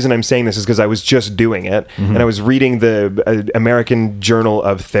the only reason I'm saying this is because I was just doing it, and I was reading the American Journal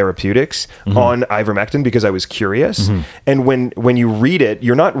of Therapeutics on ivermectin because I was curious. And when you read it,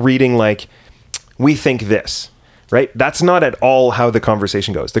 you're not reading like, we think this, right? That's not at all how the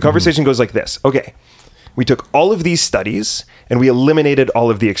conversation goes. The conversation goes like this. Okay, we took all of these studies and we eliminated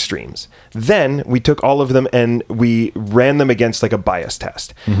all of the extremes. Then we took all of them and we ran them against like a bias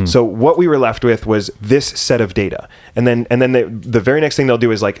test. So what we were left with was this set of data. And then the very next thing they'll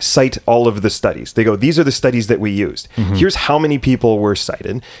do is like cite all of the studies. They go, these are the studies that we used. Here's how many people were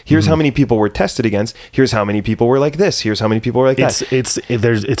cited. Here's how many people were tested against. Here's how many people were like this. Here's how many people were like that.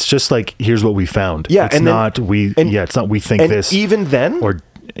 It's just like, here's what we found. Yeah. It's not we think and this. Even then, or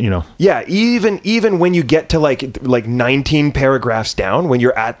yeah, even when you get to like 19 paragraphs down, when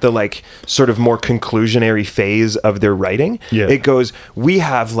you're at the like sort of more conclusionary phase of their writing, it goes, we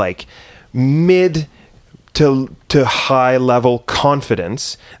have like mid to high level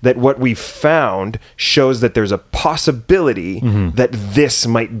confidence that what we found shows that there's a possibility that this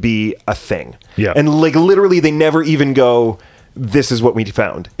might be a thing. Yeah. And like literally they never even go, this is what we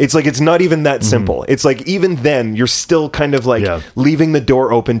found. It's like, it's not even that simple. It's like, even then you're still kind of like leaving the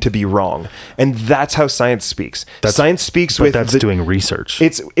door open to be wrong. And that's how science speaks. Science speaks with doing research.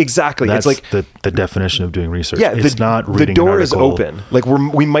 It's exactly. That's it's like the definition of doing research. Yeah. It's not reading the door an is article. open. Like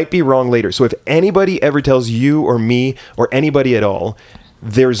we might be wrong later. So if anybody ever tells you or me or anybody at all,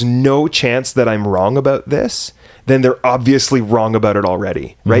 there's no chance that I'm wrong about this, then they're obviously wrong about it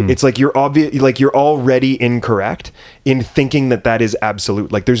already, right? It's like you're already incorrect in thinking that is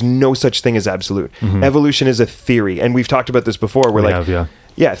absolute. Like there's no such thing as absolute. Evolution is a theory, and we've talked about this before. We're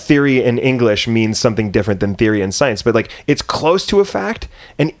theory in English means something different than theory in science, but like it's close to a fact.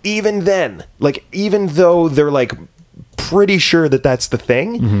 And even then, like even though they're like pretty sure that that's the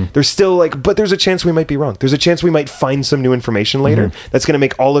thing, they're still like, but there's a chance we might be wrong. There's a chance we might find some new information later that's going to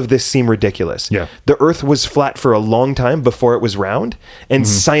make all of this seem ridiculous. Yeah. The earth was flat for a long time before it was round, and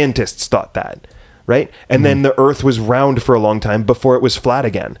scientists thought that, right? And then the earth was round for a long time before it was flat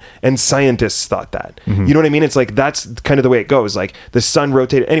again, and scientists thought that. You know what I mean? It's like, that's kind of the way it goes. Like the sun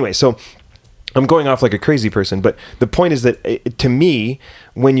rotated. Anyway, so I'm going off like a crazy person, but the point is that to me,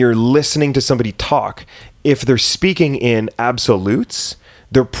 when you're listening to somebody talk, if they're speaking in absolutes,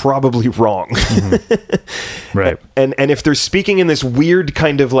 they're probably wrong. Right. And if they're speaking in this weird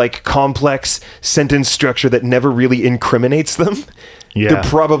kind of like complex sentence structure that never really incriminates them, they're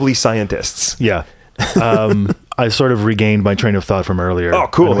probably scientists. Yeah. I sort of regained my train of thought from earlier. Oh,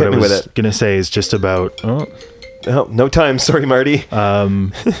 cool. Hit me with it. What I was going to say is just about... Oh, no time. Sorry, Marty.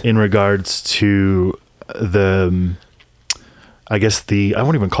 In regards to I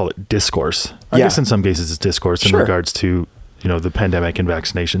won't even call it discourse. I guess in some cases it's discourse in regards to, the pandemic and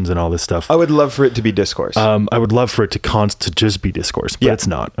vaccinations and all this stuff. I would love for it to be discourse. I would love for it to just be discourse, but it's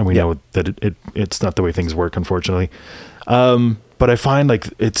not. And we know that it's not the way things work, unfortunately. But I find like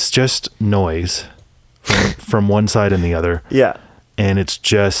it's just noise from one side and the other. Yeah. And it's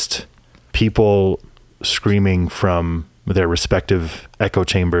just people screaming from their respective echo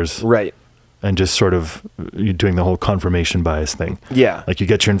chambers. Right. And just sort of doing the whole confirmation bias thing. Yeah. Like you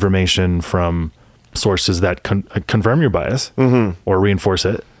get your information from sources that confirm your bias or reinforce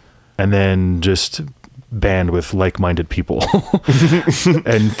it, and then just band with like-minded people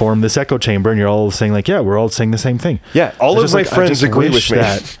and form this echo chamber, and you're all saying like, yeah, we're all saying the same thing. Yeah, all of my friends agree with me.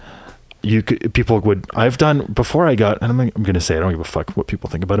 That people would. I've done before I got, and I'm going to say I don't give a fuck what people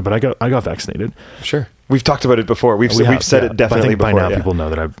think about it, but I got vaccinated. Sure, we've talked about it before. We've said it definitely I think before. By now, people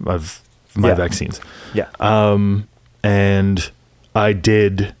know that I've my vaccines. Yeah. And I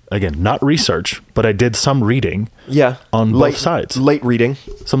did, again, not research, but I did some reading. Yeah. On both sides. Light reading.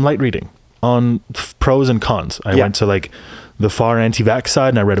 Some light reading on pros and cons. I went to like the far anti-vax side,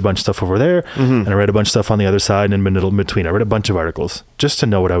 and I read a bunch of stuff over there, and I read a bunch of stuff on the other side, and in between, I read a bunch of articles just to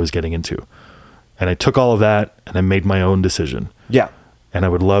know what I was getting into. And I took all of that, and I made my own decision. Yeah. And I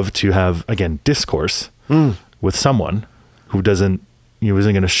would love to have, again, discourse with someone who isn't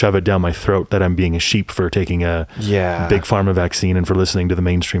going to shove it down my throat that I'm being a sheep for taking a big pharma vaccine and for listening to the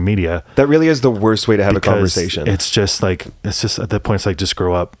mainstream media. That really is the worst way to have a conversation. It's just at that point, it's like, just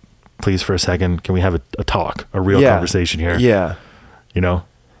grow up, please, for a second. Can we have a talk, a real conversation here? Yeah. You know,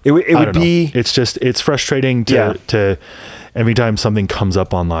 it would be, it's frustrating to every time something comes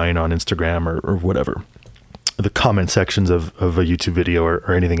up online on Instagram or whatever, the comment sections of a YouTube video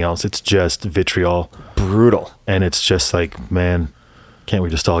or anything else, it's just vitriol. Brutal. And it's just like, man, can't we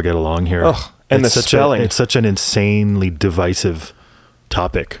just all get along here? Oh, and it's it's such an insanely divisive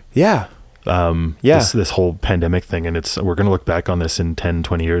topic. Yeah. This whole pandemic thing. And we're going to look back on this in 10,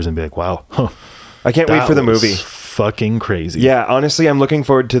 20 years and be like, wow. I can't wait for the movie. Fucking crazy. Yeah. Honestly, I'm looking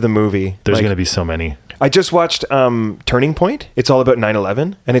forward to the movie. There's going to be so many. I just watched Turning Point. It's all about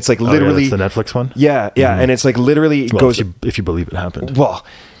 9/11, and it's like literally the Netflix one. Yeah, and it's like literally goes. If you believe it happened. Well,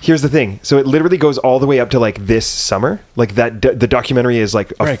 here's the thing. So it literally goes all the way up to like this summer. Like that, the documentary is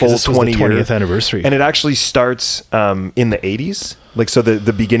like a full 20 year 20th anniversary, and it actually starts in the 80s. Like, so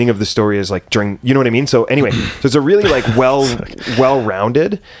the beginning of the story is like during, you know what I mean? So anyway, so it's a really like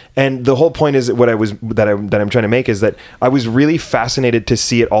well-rounded, and the whole point is that I'm trying to make is that I was really fascinated to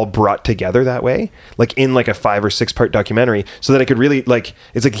see it all brought together that way, like in like a 5 or 6 part documentary, so that I could really like,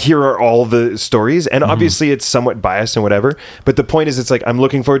 it's like, here are all the stories, and obviously it's somewhat biased and whatever, but the point is, it's like, I'm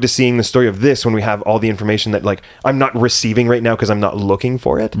looking forward to seeing the story of this when we have all the information that like I'm not receiving right now because I'm not looking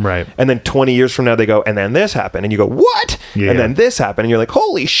for it. Right. And then 20 years from now they go, and then this happened, and you go, what? Yeah. And then this happened, and you're like,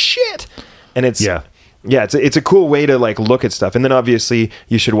 holy shit. And it's it's a cool way to like look at stuff. And then obviously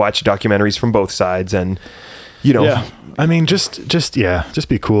you should watch documentaries from both sides, and you know, I mean, just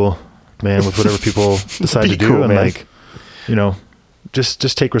be cool, man, with whatever people decide to do, cool, and man. Like, you know,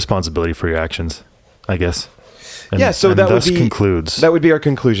 just take responsibility for your actions, I guess. And, so that would be our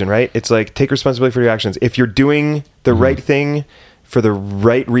conclusion, right? It's like, take responsibility for your actions. If you're doing the right thing for the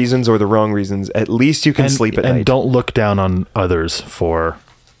right reasons or the wrong reasons, at least you can sleep at night. And don't look down on others for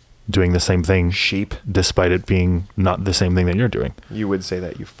doing the same thing. Sheep. Despite it being not the same thing that you're doing. You would say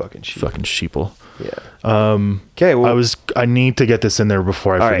that, you fucking sheep. Fucking sheeple. Yeah. Okay. Well, I need to get this in there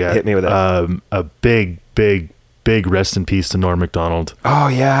before I forget. Right, hit me with that. A big rest in peace to Norm Macdonald. Oh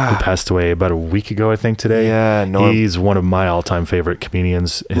yeah. Who passed away about a week ago, I think, today. Yeah. Norm. He's one of my all-time favorite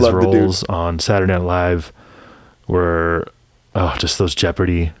comedians. His roles on Saturday Night Live were, just those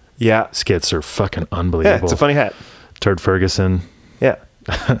Jeopardy skits are fucking unbelievable. Yeah, it's a funny hat. Turd Ferguson. Yeah.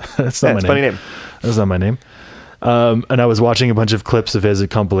 That's not my name. Funny name. That's not my name. And I was watching a bunch of clips of his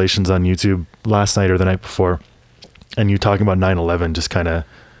compilations on YouTube last night or the night before, and you talking about 9/11 just kind of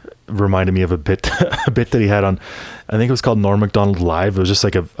reminded me of a bit that he had on, I think it was called Norm Macdonald Live. It was just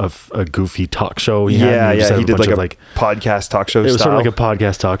like a goofy talk show. He did like a podcast talk show. It was sort of like a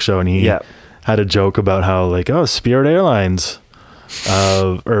podcast talk show, and he had a joke about how like, Spirit Airlines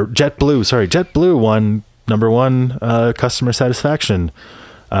or JetBlue won #1 customer satisfaction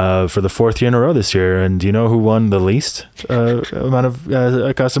for the 4th year in a row this year. And do you know who won the least amount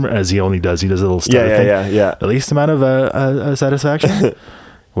of customer? As he does a little stutter thing. Yeah. The least amount of satisfaction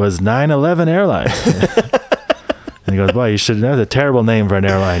was 9/11 Airlines. And he goes, boy, you should know, that's a terrible name for an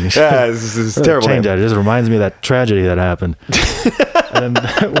airline. It's a terrible change name. That. It just reminds me of that tragedy that happened. And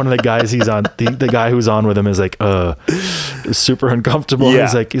one of the guys he's on, the guy who's on with him is like, super uncomfortable.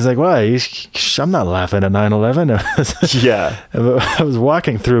 Yeah. He's like, why? I'm not laughing at 9/11. Yeah. I was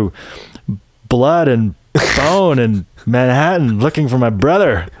walking through blood and bone in Manhattan looking for my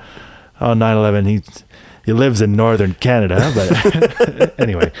brother on 9/11. He lives in northern Canada, but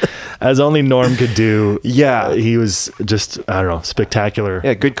anyway, as only Norm could do. Yeah. He was just, I don't know, spectacular.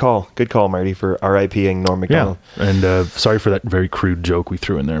 Yeah, good call, Marty, for RIPing Norm Macdonald. Yeah, and sorry for that very crude joke we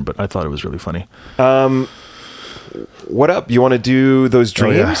threw in there, but I thought it was really funny. What up? You want to do those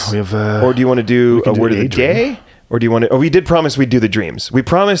dreams? Oh, yeah. We have, or do you want to do a word of the dream. day? Or do you want to? Oh, we did promise we'd do the dreams. We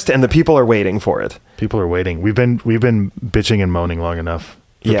promised, and the people are waiting for it. People are waiting. We've been bitching and moaning long enough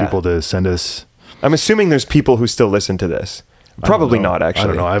for people to send us. I'm assuming there's people who still listen to this. Probably not, actually. I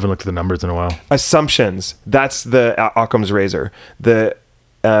don't know. I haven't looked at the numbers in a while. Assumptions. That's the Occam's razor. The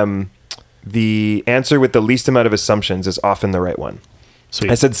answer with the least amount of assumptions is often the right one. Sweet.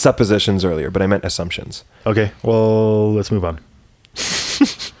 I said suppositions earlier, but I meant assumptions. Okay. Well, let's move on.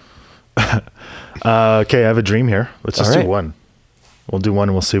 Okay, I have a dream here. Let's just do one. We'll do one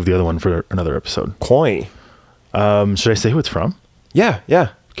and we'll save the other one for another episode. Coy. Should I say who it's from? Yeah.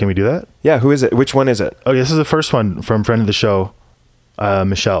 Can we do that? Yeah, who is it? Which one is it? Okay, this is the first one from friend of the show,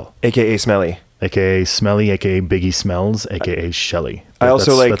 Michelle. AKA Smelly. AKA Smelly, AKA Biggie Smells, AKA Shelly.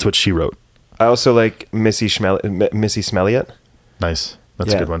 That's what she wrote. I also like Missy Smelliot. Nice.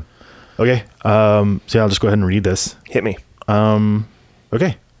 That's a good one. Okay. So yeah, I'll just go ahead and read this. Hit me.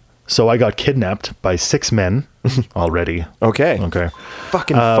 Okay. So I got kidnapped by 6 men already. Okay.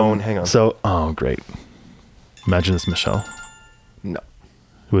 Fucking phone. Hang on. So, oh, great. Imagine it's Michelle. No.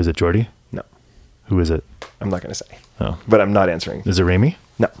 Who is it, Jordy? No. Who is it? I'm not going to say. Oh. But I'm not answering. Is it Rami?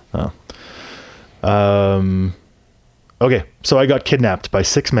 No. Oh. Okay. So I got kidnapped by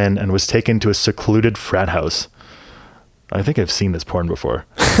 6 men and was taken to a secluded frat house. I think I've seen this porn before.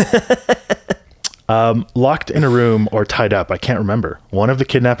 Locked in a room or tied up, I can't remember. One of the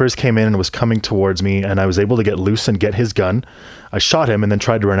kidnappers came in and was coming towards me, and I was able to get loose and get his gun. I shot him and then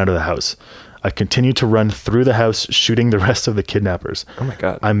tried to run out of the house. I continued to run through the house, shooting the rest of the kidnappers. Oh my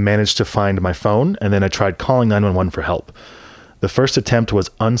God. I managed to find my phone, and then I tried calling 911 for help. The first attempt was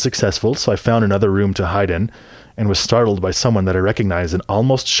unsuccessful, so I found another room to hide in and was startled by someone that I recognized and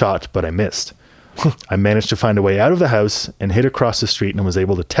almost shot, but I missed. I managed to find a way out of the house and hid across the street and was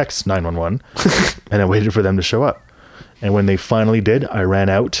able to text 911 and I waited for them to show up. And when they finally did, I ran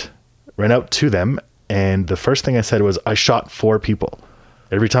out to them. And the first thing I said was, I shot 4 people.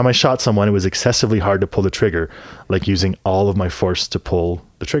 Every time I shot someone, it was excessively hard to pull the trigger, like using all of my force to pull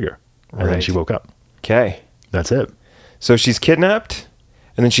the trigger. And then she woke up. Okay. That's it. So she's kidnapped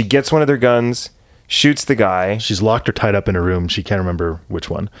and then she gets one of their guns, shoots the guy. She's locked or tied up in a room. She can't remember which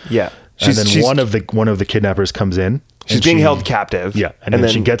one. Yeah. And then one of the kidnappers comes in. She's being held captive. Yeah. And then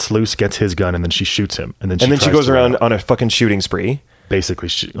she gets loose, gets his gun, and then she shoots him. And then she goes around on a fucking shooting spree. Basically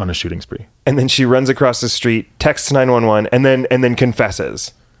on a shooting spree. And then she runs across the street, texts 911, and then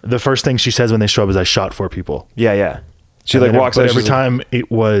confesses. The first thing she says when they show up is, I shot 4 people. Yeah. She and walks out. Every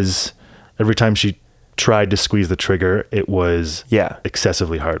time she tried to squeeze the trigger, it was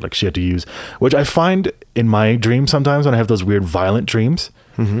excessively hard. Like she had to use, which I find in my dreams sometimes when I have those weird violent dreams,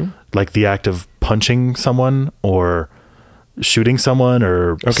 like the act of punching someone or shooting someone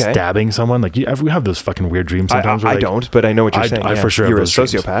or stabbing someone. Like we have those fucking weird dreams sometimes. I don't, but I know what you're saying. I for sure You're a have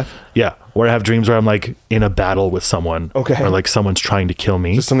those sociopath. Dreams. Yeah. Where I have dreams where I'm like in a battle with someone. Okay. Or like someone's trying to kill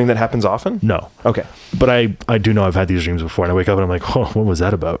me. Is this something that happens often? No. Okay. But I do know I've had these dreams before and I wake up and I'm like, oh, what was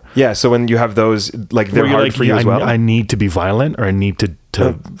that about? Yeah. So when you have those, like they're hard for you as well? I need to be violent or I need to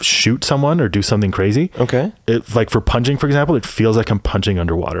shoot someone or do something crazy. Okay. It, like for punching, for example, it feels like I'm punching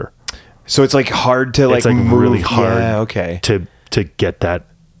underwater. So it's like hard to it's like move. really hard to get that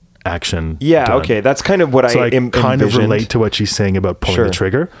action done. Okay. That's kind of what I kind of relate to what she's saying about pulling the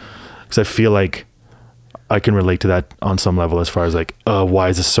trigger, because I feel like I can relate to that on some level as far as like, why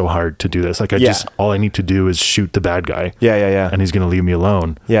is this so hard to do this? Like all I need to do is shoot the bad guy. Yeah. And he's going to leave me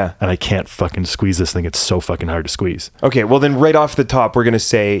alone. Yeah. And I can't fucking squeeze this thing. It's so fucking hard to squeeze. Okay. Well then right off the top, we're going to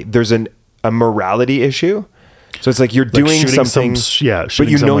say there's a morality issue. So it's like you're doing something, but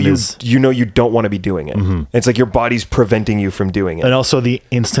you know you don't want to be doing it. Mm-hmm. It's like your body's preventing you from doing it. And also the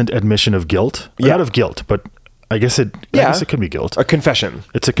instant admission of guilt. Not of guilt, but I guess it could be guilt. A confession.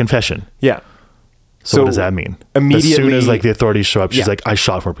 It's a confession. Yeah. So what does that mean? Immediately, as soon as like the authorities show up, she's like, I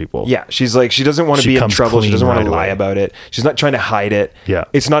shot 4 people. Yeah. She's like, she doesn't want to be in trouble. She doesn't want to lie about it. She's not trying to hide it. Yeah.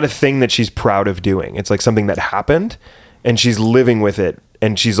 It's not a thing that she's proud of doing. It's like something that happened and she's living with it.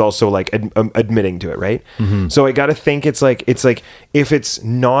 And she's also like admitting to it, right? Mm-hmm. So I got to think it's like if it's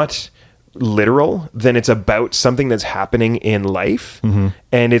not literal, then it's about something that's happening in life,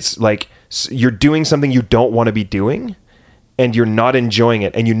 and it's like you're doing something you don't want to be doing, and you're not enjoying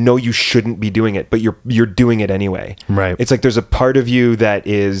it, and you know you shouldn't be doing it, but you're doing it anyway. Right. It's like there's a part of you that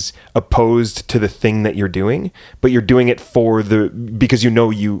is opposed to the thing that you're doing, but you're doing it because you know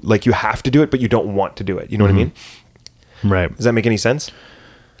you have to do it, but you don't want to do it. You know what I mean? Right. Does that make any sense?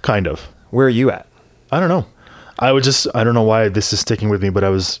 Kind of. Where are you at? I don't know. I don't know why this is sticking with me, but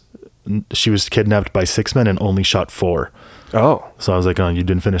she was kidnapped by 6 men and only shot 4. Oh. So I was like, oh, you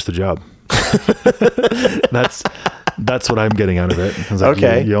didn't finish the job. That's what I'm getting out of it. I was like,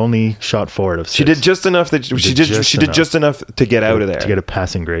 okay. You only shot 4 out of 6. She did just enough she did just enough to get out of there. To get a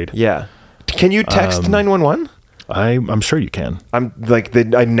passing grade. Yeah. Can you text 911? I'm sure you can. I'm like,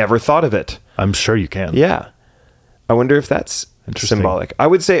 I never thought of it. I'm sure you can. Yeah. I wonder if that's symbolic. I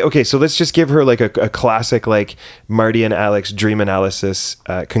would say, okay, so let's just give her like a classic, like Marty and Alex dream analysis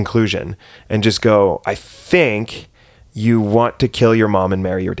conclusion and just go, I think you want to kill your mom and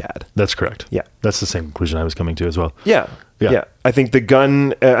marry your dad. That's correct. Yeah. That's the same conclusion I was coming to as well. Yeah. I think the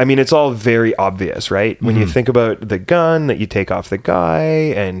gun, it's all very obvious, right? When you think about the gun that you take off the guy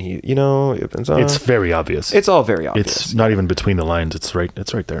and he, opens up. It's very obvious. It's all very obvious. It's not even between the lines. It's right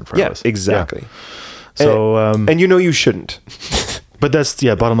there in front of us. Exactly. Yeah. So, and you shouldn't. But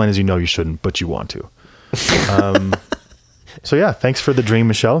bottom line is you shouldn't, but you want to. So yeah, thanks for the dream,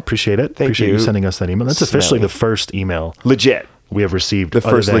 Michelle. Appreciate it. Appreciate you sending us that email. That's officially the first email legit we have received. The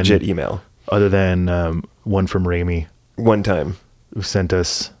first legit email. Other than one from Rami. One time. Who sent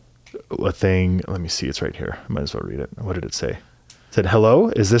us a thing. Let me see. It's right here. I might as well read it. What did it say? It said, hello,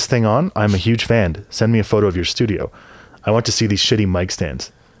 is this thing on? I'm a huge fan. Send me a photo of your studio. I want to see these shitty mic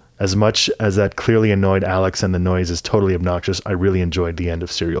stands. As much as that clearly annoyed Alex and the noise is totally obnoxious, I really enjoyed the end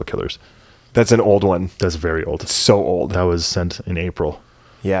of Serial Killers. That's an old one. That's very old. It's so old. That was sent in April.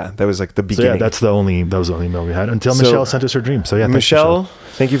 Yeah, that was like the beginning. So yeah, that was the only email we had until Michelle sent us her dream. So yeah, thanks, Michelle,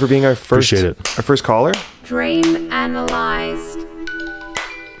 thank you for being our first caller. Dream analyzed.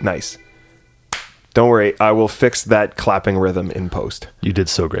 Nice. Don't worry, I will fix that clapping rhythm in post. You did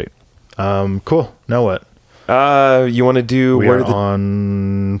so great. Cool. Now what? You want to do we are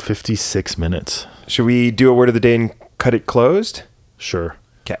on 56 minutes. Should we do a word of the day and cut it closed? Sure.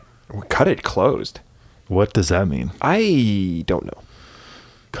 Okay. Cut it closed. What does that mean? I don't know.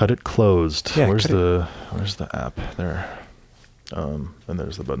 Cut it closed. Yeah, where's the app? There. And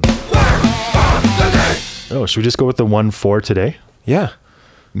there's the button. Oh, should we just go with the one for today? Yeah.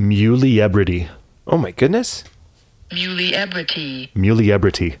 Muliebrity. Oh my goodness. Muliebrity.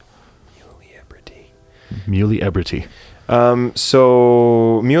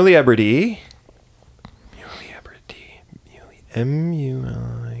 So Muliebrity. M-U-L-I-E-B-R-T-Y.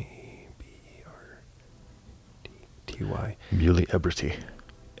 Muliebrity.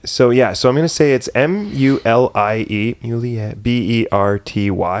 So yeah, so I'm going to say it's M-U-L-I-E,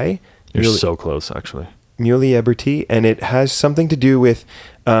 B-E-R-T-Y. You're so close, actually. Muliebrity, and it has something to do with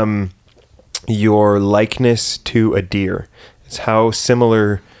your likeness to a deer. It's how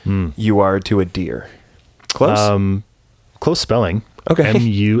similar you are to a deer. Close? Close spelling. Okay.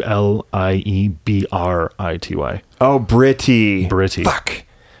 M-U-L-I-E-B-R-I-T-Y. Oh, Britty. Britty. Fuck.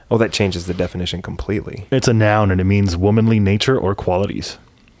 Oh, that changes the definition completely. It's a noun, and it means womanly nature or qualities.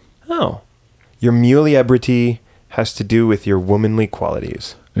 Oh. Your muliebrity has to do with your womanly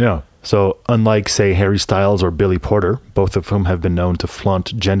qualities. Yeah. So unlike, say, Harry Styles or Billy Porter, both of whom have been known to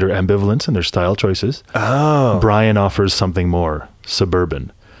flaunt gender ambivalence in their style choices, Brian offers something more: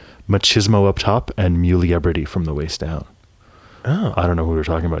 suburban, machismo up top, and muliebrity from the waist down. Oh. I don't know who we're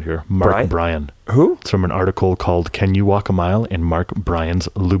talking about here. Mark Bryan. Who? It's from an article called Can You Walk a Mile in Mark Bryan's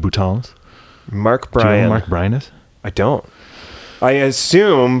Louboutins. Mark Bryan. Do you know who Mark Bryan is? I don't. I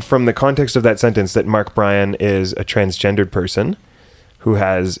assume from the context of that sentence that Mark Bryan is a transgendered person who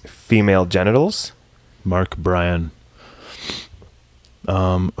has female genitals. Mark Bryan.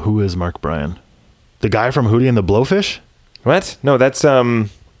 Who is Mark Bryan? The guy from Hootie and the Blowfish? What? No, that's the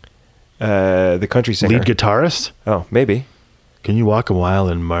country singer. Lead guitarist? Oh, maybe. Can you walk a mile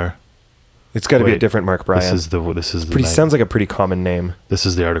in Mar? It's got to be a different Mark Bryan. This is the sounds like a pretty common name. This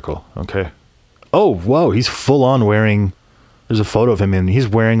is the article. Okay. Oh, whoa, he's full on wearing. There's a photo of him and he's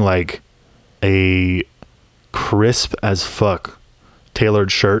wearing like a crisp as fuck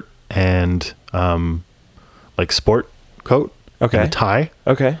tailored shirt and like sport coat. Okay. And a tie.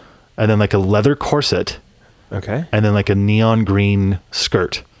 Okay. And then like a leather corset. Okay. And then like a neon green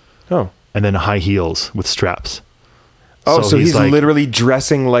skirt. Oh. And then high heels with straps. Oh, so he's like, literally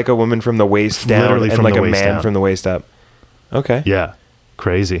dressing like a woman from the waist down and like a man from the waist up. Okay. Yeah.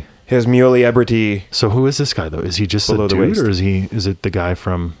 Crazy. His muliebrity. So who is this guy though? Is he just a dude or is it the guy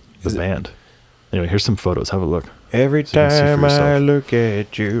from the band? Anyway, here's some photos. Have a look. Every time I look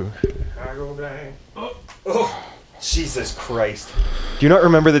at you, I go down. Jesus Christ. Do you not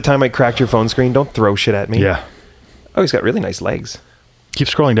remember the time I cracked your phone screen? Don't throw shit at me. Yeah. Oh, he's got really nice legs. Keep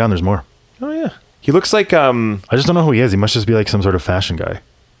scrolling down. There's more. Oh, yeah. He looks like, I just don't know who he is. He must just be like some sort of fashion guy.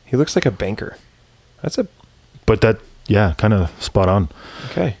 he looks like a banker. That's a, But that, yeah, kind of spot on.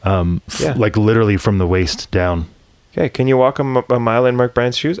 okay. Yeah. Like literally from the waist down. Okay, can you walk a mile in Mark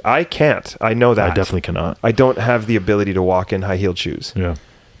Bryant's shoes? I can't. I know that. I definitely cannot. I don't have the ability to walk in high-heeled shoes. Yeah.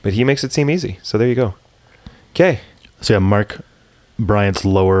 But he makes it seem easy. So there you go. Okay. So yeah, Mark Bryant's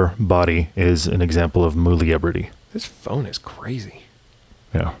lower body is an example of muliebrity. This phone is crazy.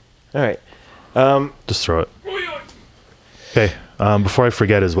 Yeah. All right. Just throw it. Okay. Before I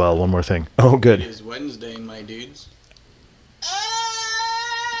forget as well, one more thing. Oh, good. It is Wednesday, my dudes.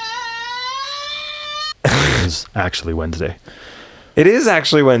 It's actually Wednesday. It is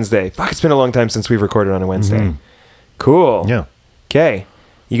actually Wednesday. Fuck, it's been a long time since we've recorded on a Wednesday. Cool. Yeah. Okay.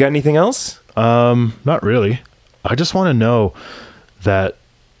 You got anything else? Not really. I just want to know that.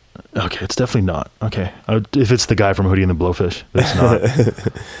 Okay, it's definitely not. Okay, if it's the guy from Hootie and the Blowfish, it's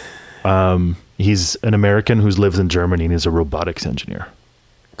not. He's an American who lives in Germany and he's a robotics engineer.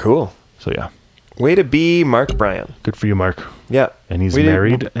 Cool. So yeah, Way to be Mark Bryant. good for you, Mark. Yeah. And he's Way to-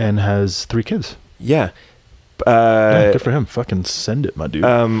 married and has 3 kids. Yeah. Yeah, good for him. Fucking send it, my dude.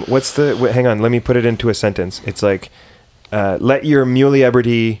 Hang on, let me put it into a sentence. It's like, let your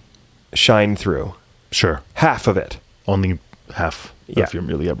muliebrity shine through. Sure. Half of it. Only half Yeah. of your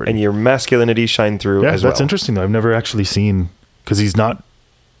muliebrity. And your masculinity shine through yeah, as well. that's interesting though. I've never actually seen, because he's not.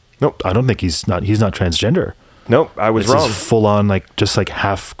 Nope. I don't think he's not transgender. Nope, I was This wrong. is full on like just like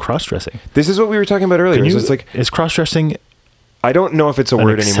half cross dressing. This is what we were talking about earlier. It's like, is cross dressing I don't know if it's a an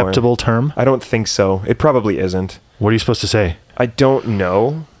word anymore. acceptable term? I don't think so. It probably isn't. What are you supposed to say? I don't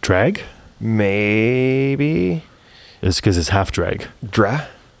know. Drag? Maybe. It's because it's half drag. Dra?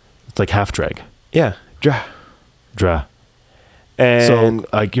 It's like half drag. Yeah. Dra. Dra. And So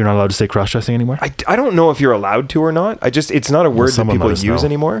like you're not allowed to say cross dressing anymore? I don't know if you're allowed to or not. It's not a word that someone people let us use know.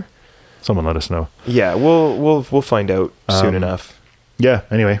 anymore. Someone let us know. Yeah, we'll find out soon enough. Yeah.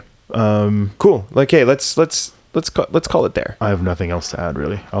 Anyway, Cool. Like, hey, let's call it there. I have nothing else to add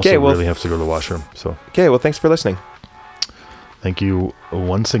really. I also Okay, well, really have to go to the washroom. So Okay, well, thanks for listening. thank you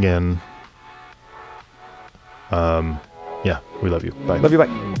once again. Yeah, we love you. Bye. Love you.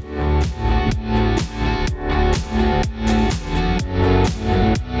 Bye.